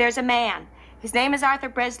 there's a man. His name is Arthur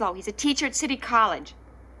Breslow. He's a teacher at City College.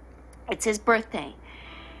 It's his birthday.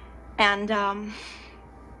 And,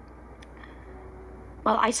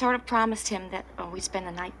 well, I sort of promised him that we'd spend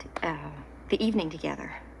the night, the evening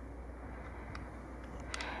together.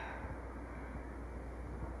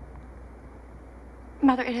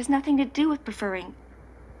 Mother, it has nothing to do with preferring.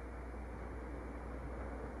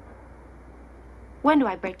 When do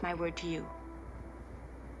I break my word to you?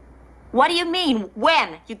 What do you mean,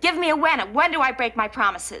 when? You give me a when. When do I break my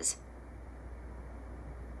promises?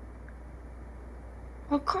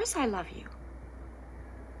 Well, of course I love you.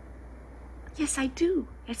 Yes, I do.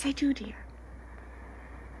 Yes, I do, dear.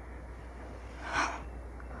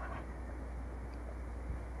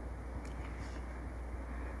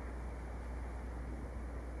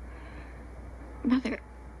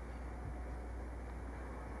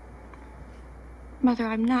 Mother,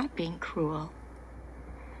 I'm not being cruel.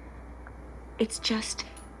 It's just,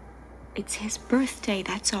 it's his birthday,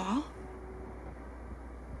 that's all.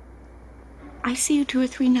 I see you 2 or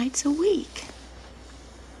 3 nights a week.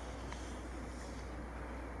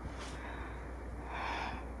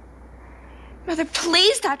 Mother,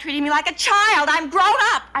 please stop treating me like a child. I'm grown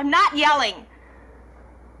up. I'm not yelling.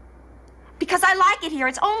 Because I like it here.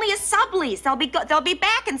 It's only a sublease. They'll be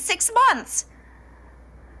back in 6 months.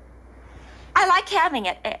 I like having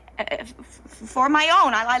it for my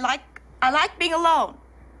own. I like being alone.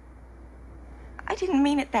 I didn't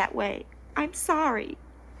mean it that way. I'm sorry.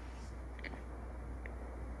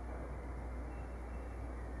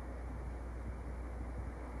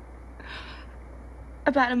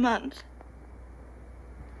 About a month.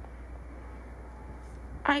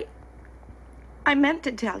 I meant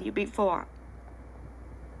to tell you before.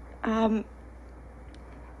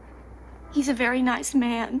 He's a very nice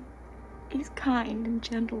man. He's kind and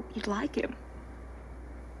gentle. You'd like him.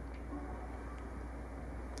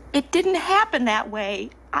 It didn't happen that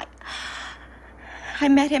way. I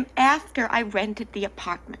met him after I rented the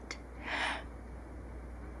apartment.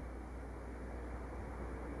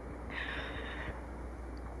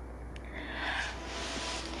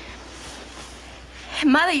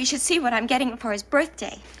 Mother, you should see what I'm getting him for his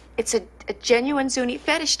birthday. It's a genuine Zuni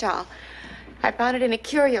fetish doll. I found it in a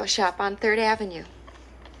curio shop on 3rd Avenue.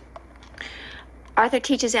 Arthur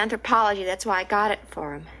teaches anthropology, that's why I got it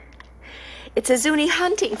for him. It's a Zuni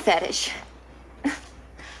hunting fetish.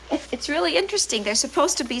 It's really interesting. There's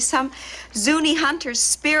supposed to be some Zuni hunter's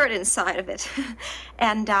spirit inside of it.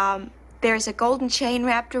 And there's a golden chain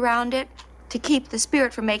wrapped around it to keep the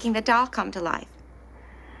spirit from making the doll come to life.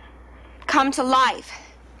 Come to life.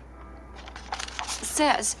 It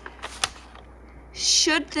says,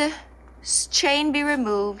 should the chain be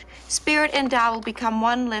removed, spirit and doll will become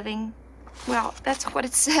one living. Well, that's what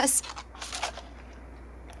it says.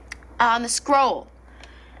 On the scroll.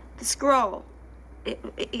 The scroll.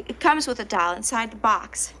 It comes with a doll inside the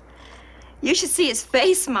box. You should see his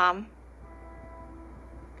face, Mom.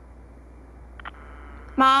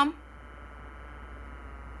 Mom?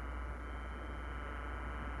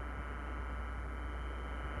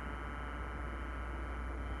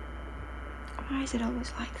 Why is it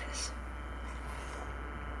always like this?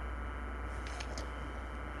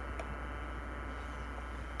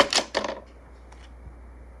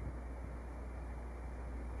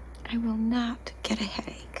 I will not get a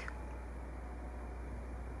headache.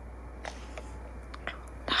 I will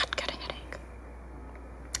not get a headache.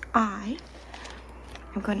 I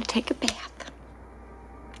am going to take a bath.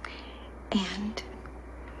 And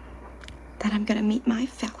then I'm going to meet my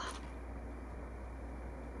fella.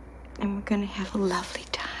 And we're going to have a lovely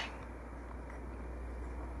time.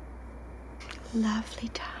 Lovely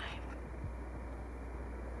time.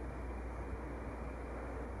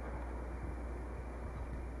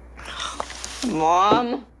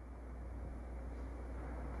 Mom?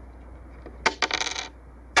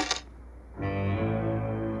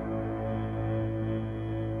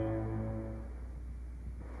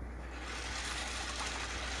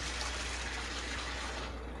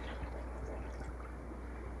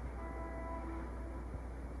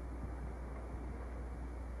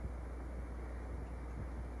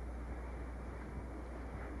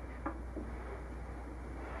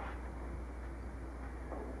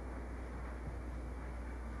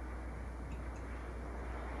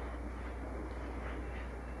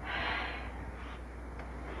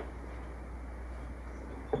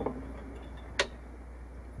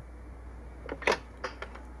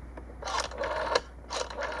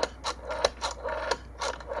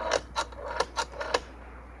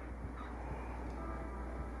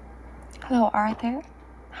 Hello, Arthur.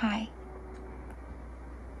 Hi.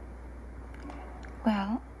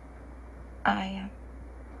 Well,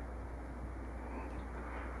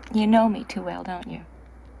 you know me too well, don't you?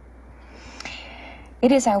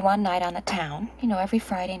 It is our one night on the town. You know, every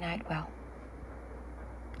Friday night. Well,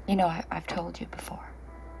 you know, I've told you before.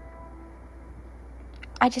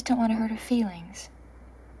 I just don't want to hurt her feelings.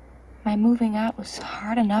 My moving out was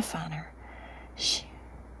hard enough on her.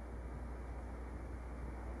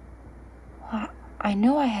 Well, I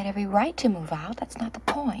know I had every right to move out. That's not the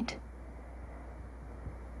point.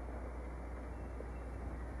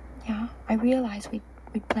 Yeah, I realized we'd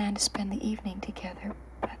planned to spend the evening together,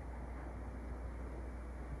 but...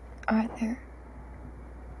 Arthur,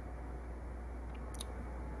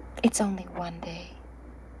 it's only one day.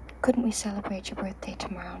 Couldn't we celebrate your birthday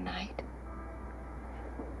tomorrow night?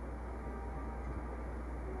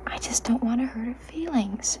 I just don't want to hurt her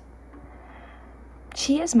feelings.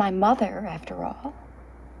 She is my mother, after all.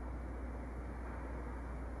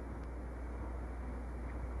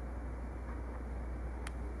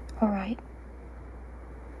 All right.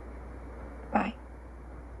 Bye.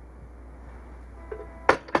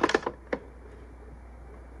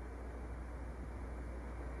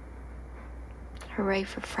 Hooray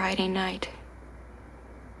for Friday night.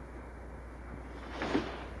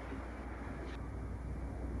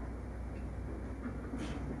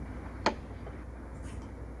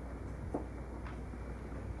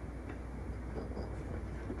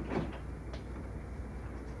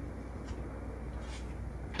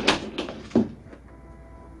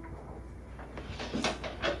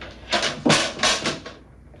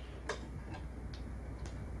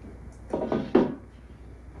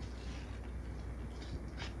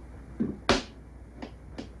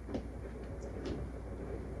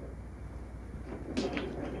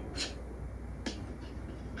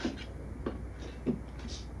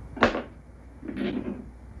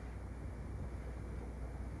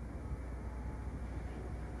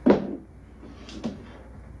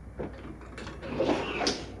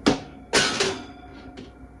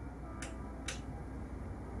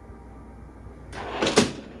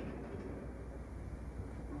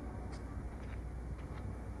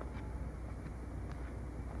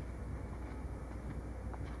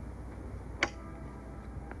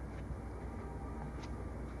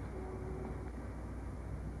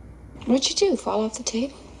 What'd you do? Fall off the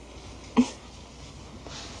table?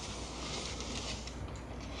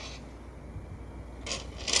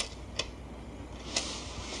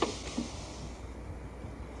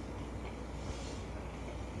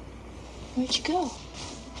 Where'd you go?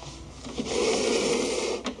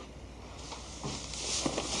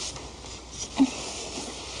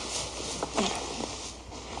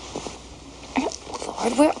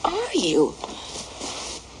 Lord, where are you?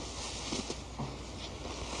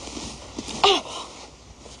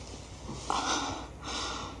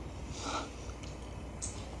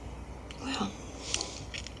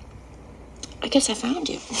 I guess I found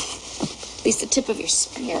you. At least the tip of your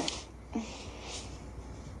spear.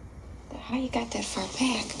 But how you got that far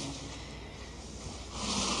back?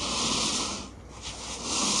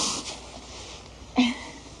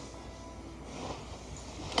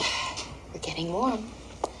 We're getting warm.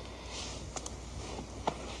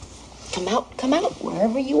 Come out,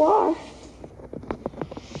 wherever you are.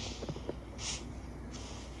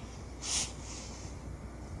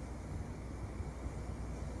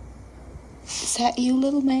 Is that you,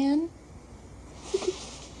 little man?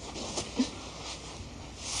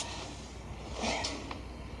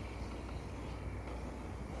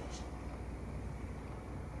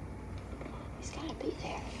 He's gotta be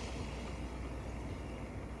there.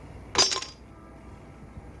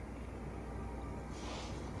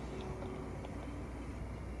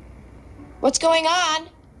 What's going on?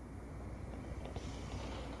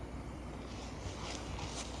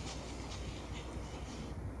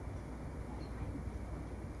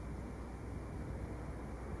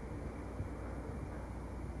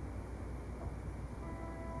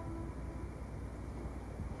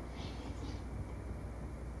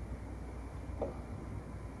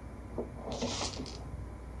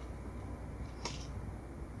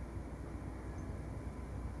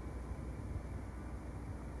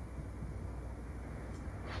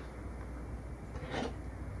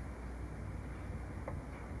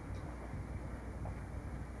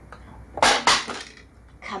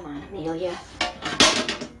 Come on, Amelia.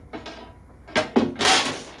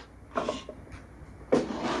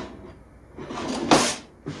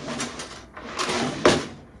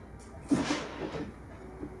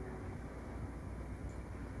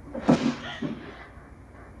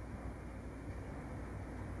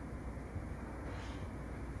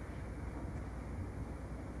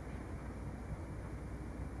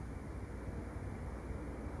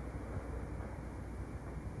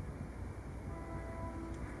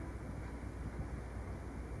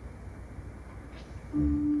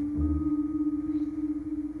 Don't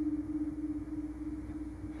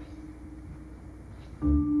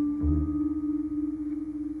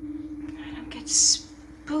get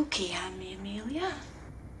spooky on me, Amelia.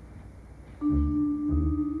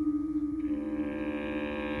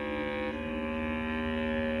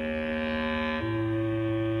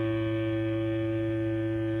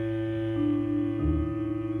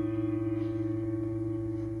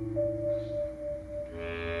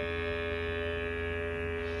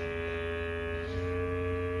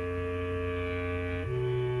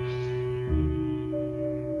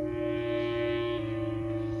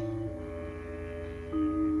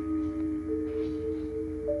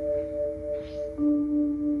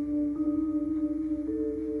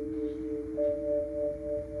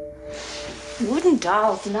 Wooden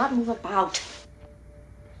dolls do not move about.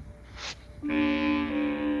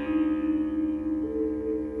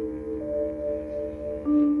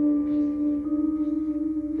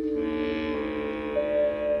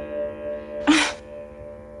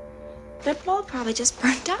 Their bulb probably just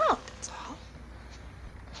burnt out, that's all.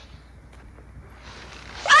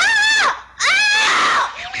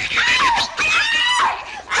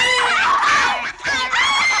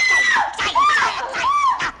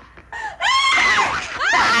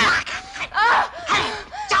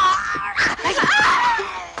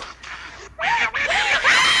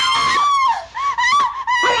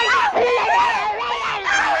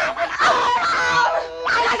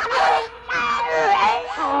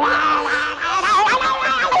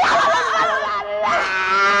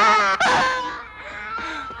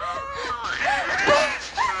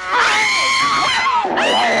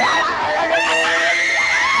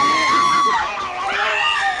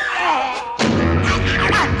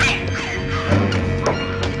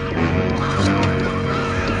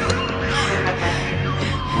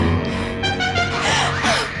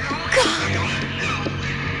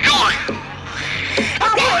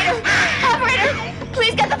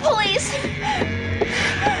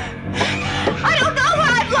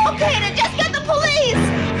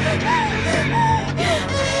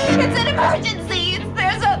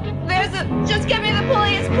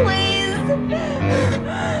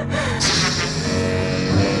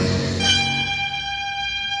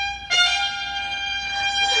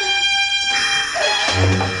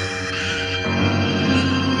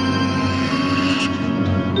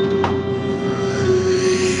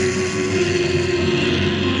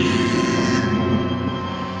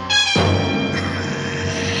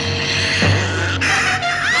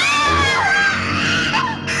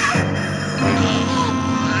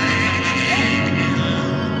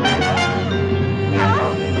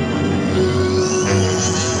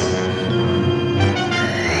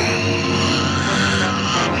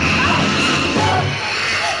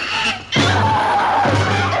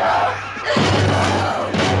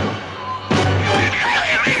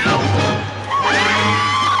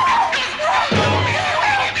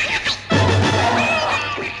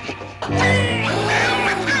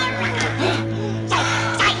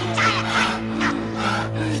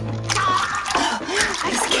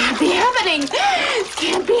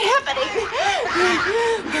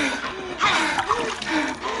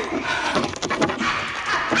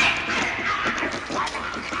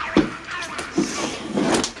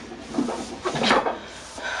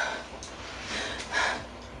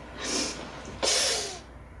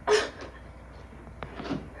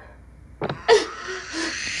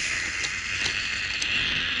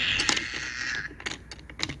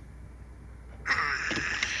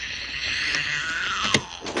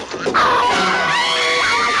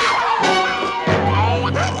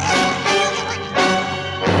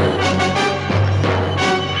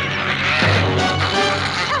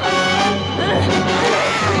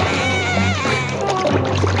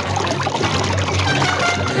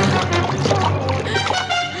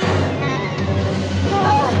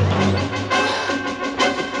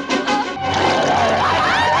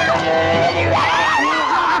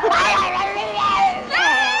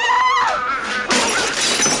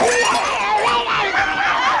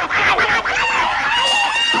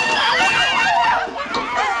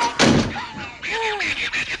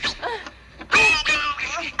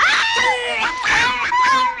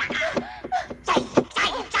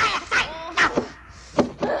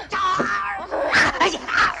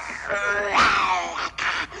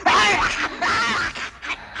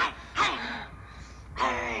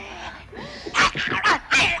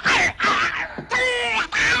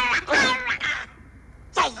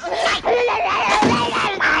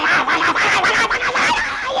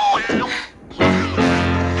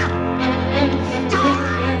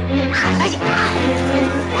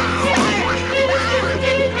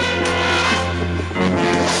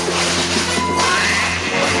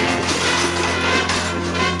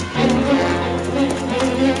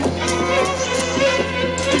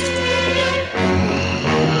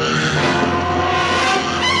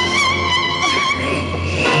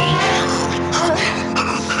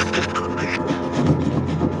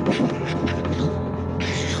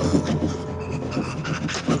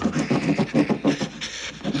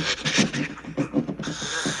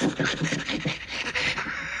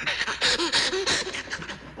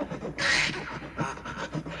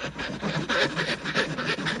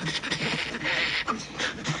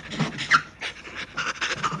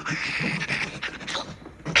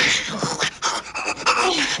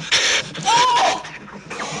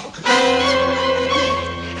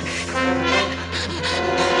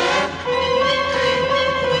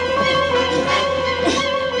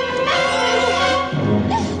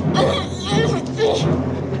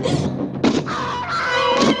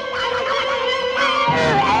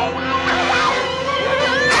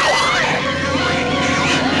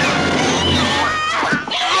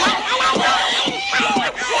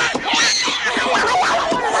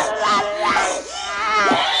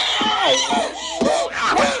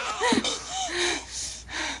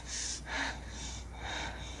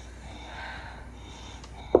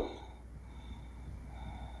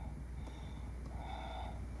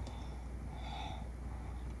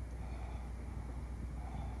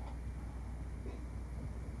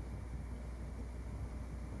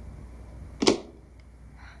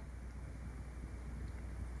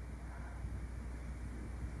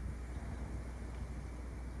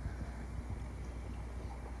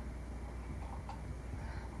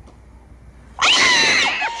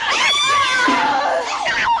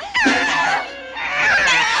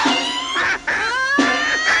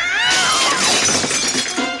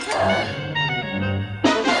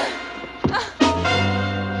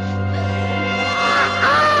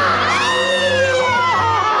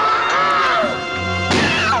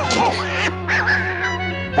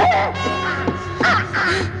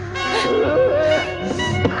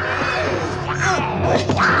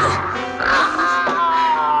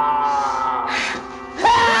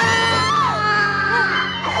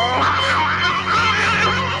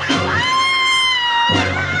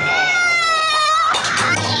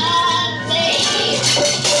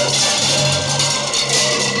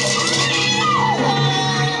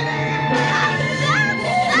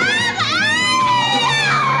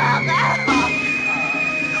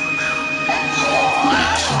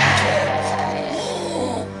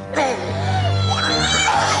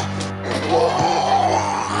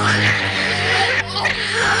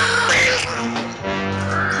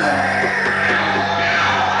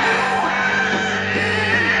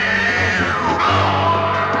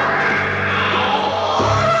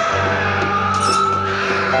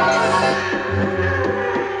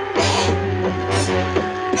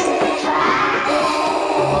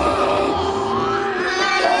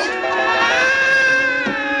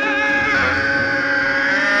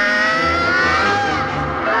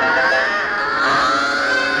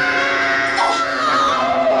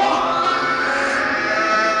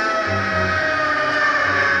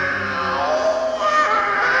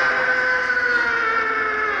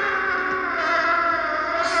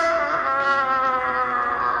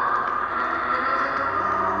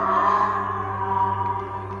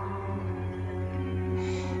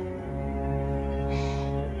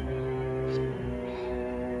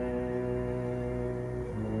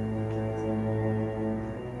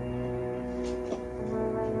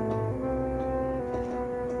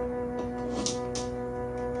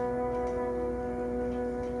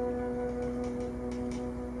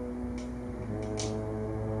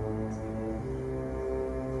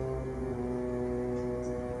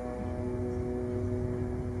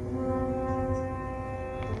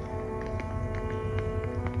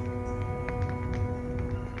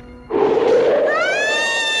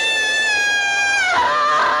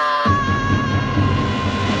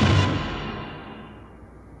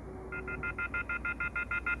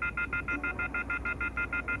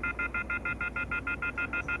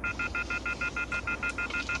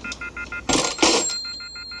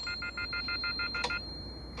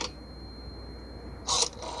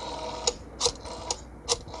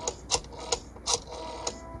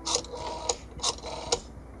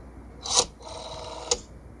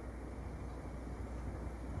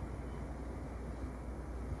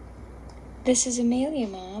 This is Amelia,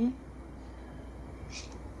 Mom.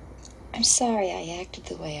 I'm sorry I acted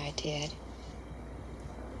the way I did.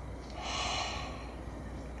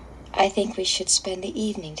 I think we should spend the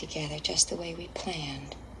evening together just the way we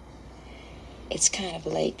planned. It's kind of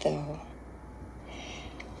late, though.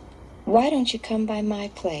 Why don't you come by my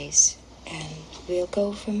place, and we'll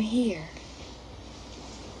go from here?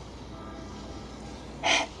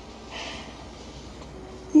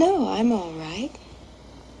 No, I'm all right.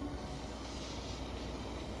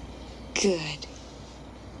 Good.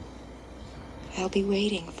 I'll be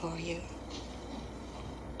waiting for you.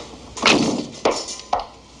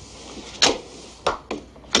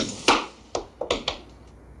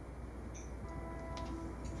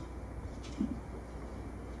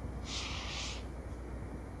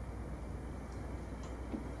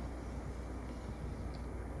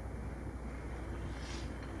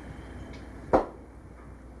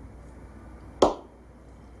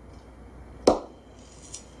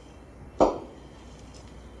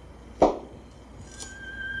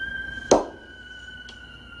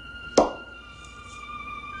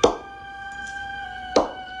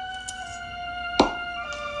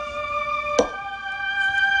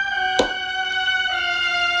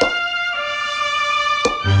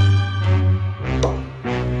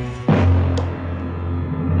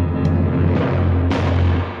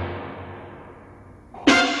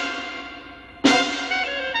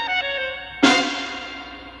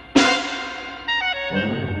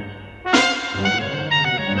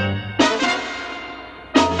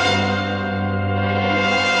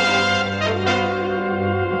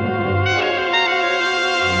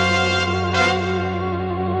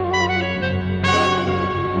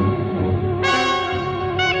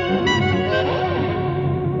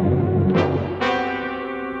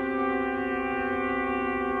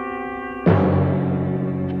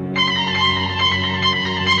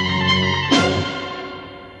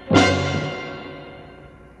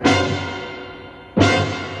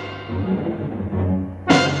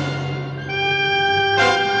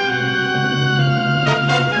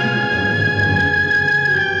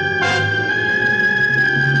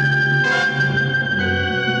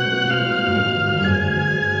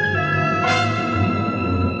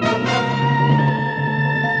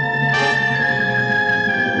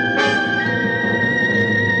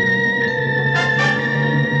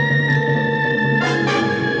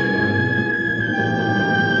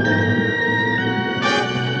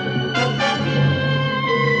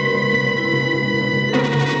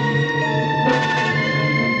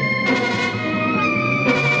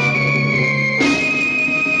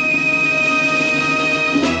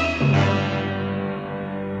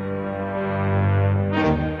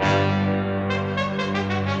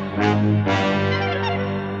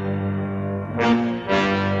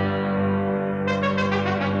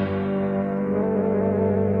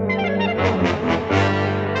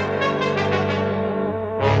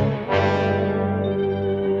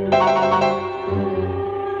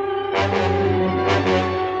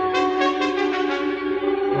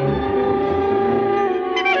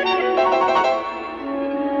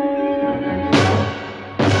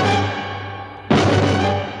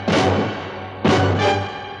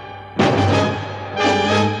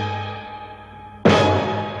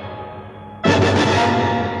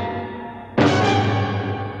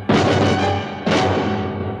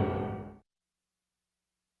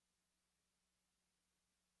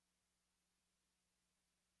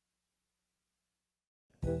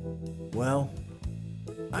 Well,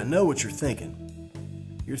 I know what you're thinking.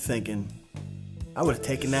 You're thinking, I would have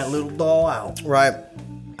taken that little doll out. Right.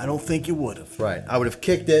 I don't think you would have. Right. I would have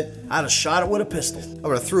kicked it. I'd have shot it with a pistol. I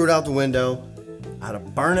would have threw it out the window. I'd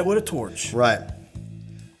have burned it with a torch. Right.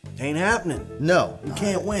 Ain't happening. No. You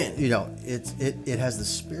can't win. You know, it has the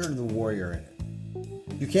spirit of the warrior in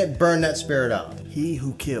it. You can't burn that spirit out. He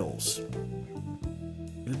who kills.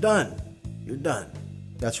 You're done. You're done.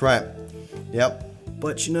 That's right. Yep.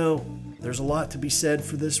 But you know, there's a lot to be said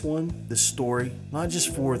for this one, this story. Not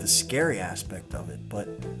just for the scary aspect of it, but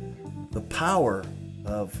the power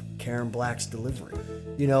of Karen Black's delivery.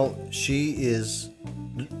 You know, she is...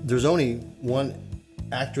 There's only one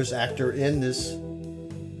actor in this...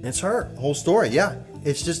 It's her. Whole story, yeah.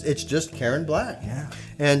 It's just Karen Black. Yeah.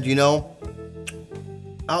 And you know,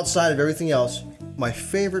 outside of everything else, my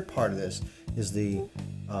favorite part of this is the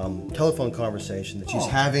telephone conversation that she's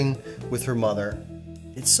having with her mother.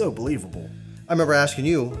 It's so believable. I remember asking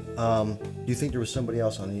you, do you think there was somebody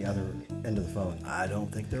else on the other end of the phone? I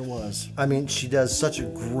don't think there was. I mean, she does such a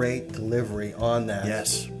great delivery on that.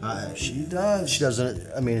 Yes, she does. She does.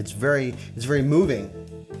 I mean, it's very moving.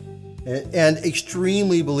 And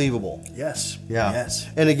extremely believable. Yes. Yeah. Yes.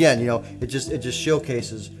 And again, you know, it just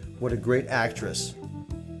showcases what a great actress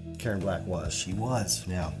Karen Black was. She was.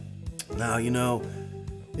 Yeah. Now, you know,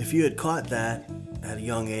 if you had caught that at a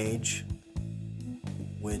young age,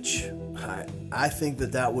 which I think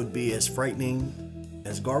that would be as frightening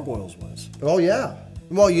as Gargoyles was. Oh yeah.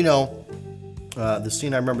 Well, you know, the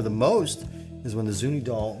scene I remember the most is when the Zuni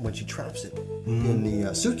doll, when she traps it in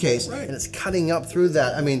the suitcase, Right. and it's cutting up through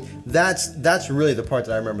that. I mean, that's really the part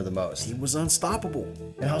that I remember the most. He was unstoppable.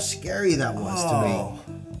 And how scary that was to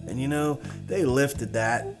me. And you know, they lifted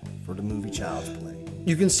that for the movie Child's Play.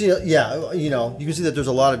 You can see, yeah, you know, you can see that there's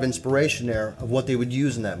a lot of inspiration there of what they would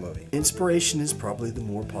use in that movie. Inspiration is probably the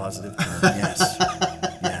more positive term. Yes.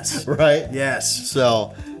 Yes. Right? Yes.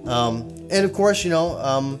 So, and of course, you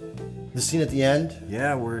know, the scene at the end.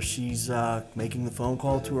 Yeah, where she's making the phone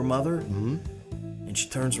call to her mother, and she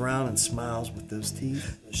turns around and smiles with those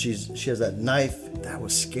teeth. She has that knife. That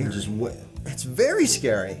was scary. It's very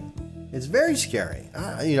scary. It's very scary.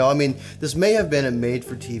 You know, I mean, this may have been a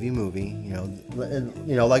made-for-TV movie.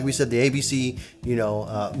 You know, like we said, the ABC, you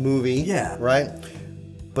know, movie. Yeah. Right.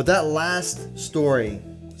 But that last story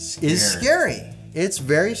is scary. It's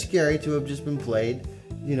very scary to have just been played,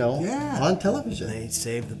 you know, on television. They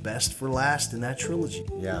saved the best for last in that trilogy.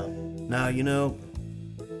 Yeah. Now, you know,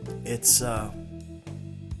 it's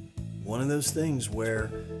one of those things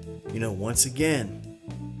where, you know, once again,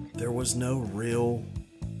 there was no real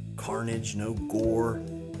carnage, no gore.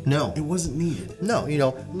 No. It wasn't needed. No, you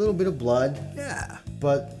know, a little bit of blood. Yeah.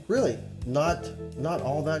 But really, not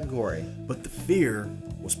all that gory. But the fear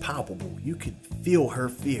was palpable. You could feel her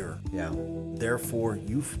fear. Yeah. Therefore,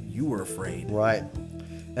 you were afraid. Right.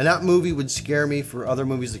 And that movie would scare me for other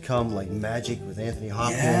movies to come, like Magic with Anthony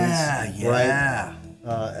Hopkins. Yeah. Right?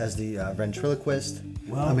 As the ventriloquist.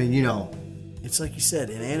 Well, I mean, you know. It's like you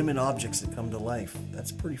said, inanimate objects that come to life.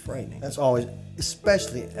 That's pretty frightening. That's always,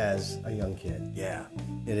 especially as a young kid. Yeah.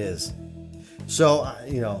 It is. So,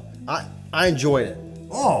 you know, I enjoyed it.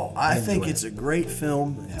 Oh, I think it's a great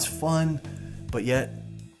film. It's fun, but yet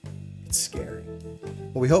it's scary.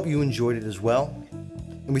 Well, we hope you enjoyed it as well.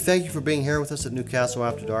 And we thank you for being here with us at Newcastle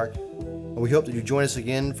After Dark. And we hope that you join us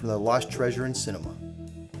again for the Lost Treasure in Cinema.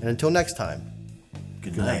 And until next time,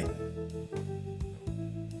 good night.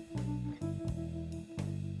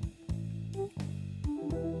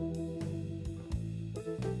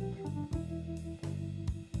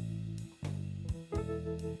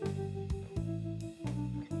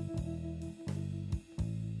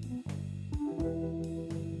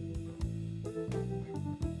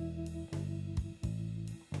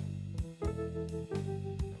 Thank you.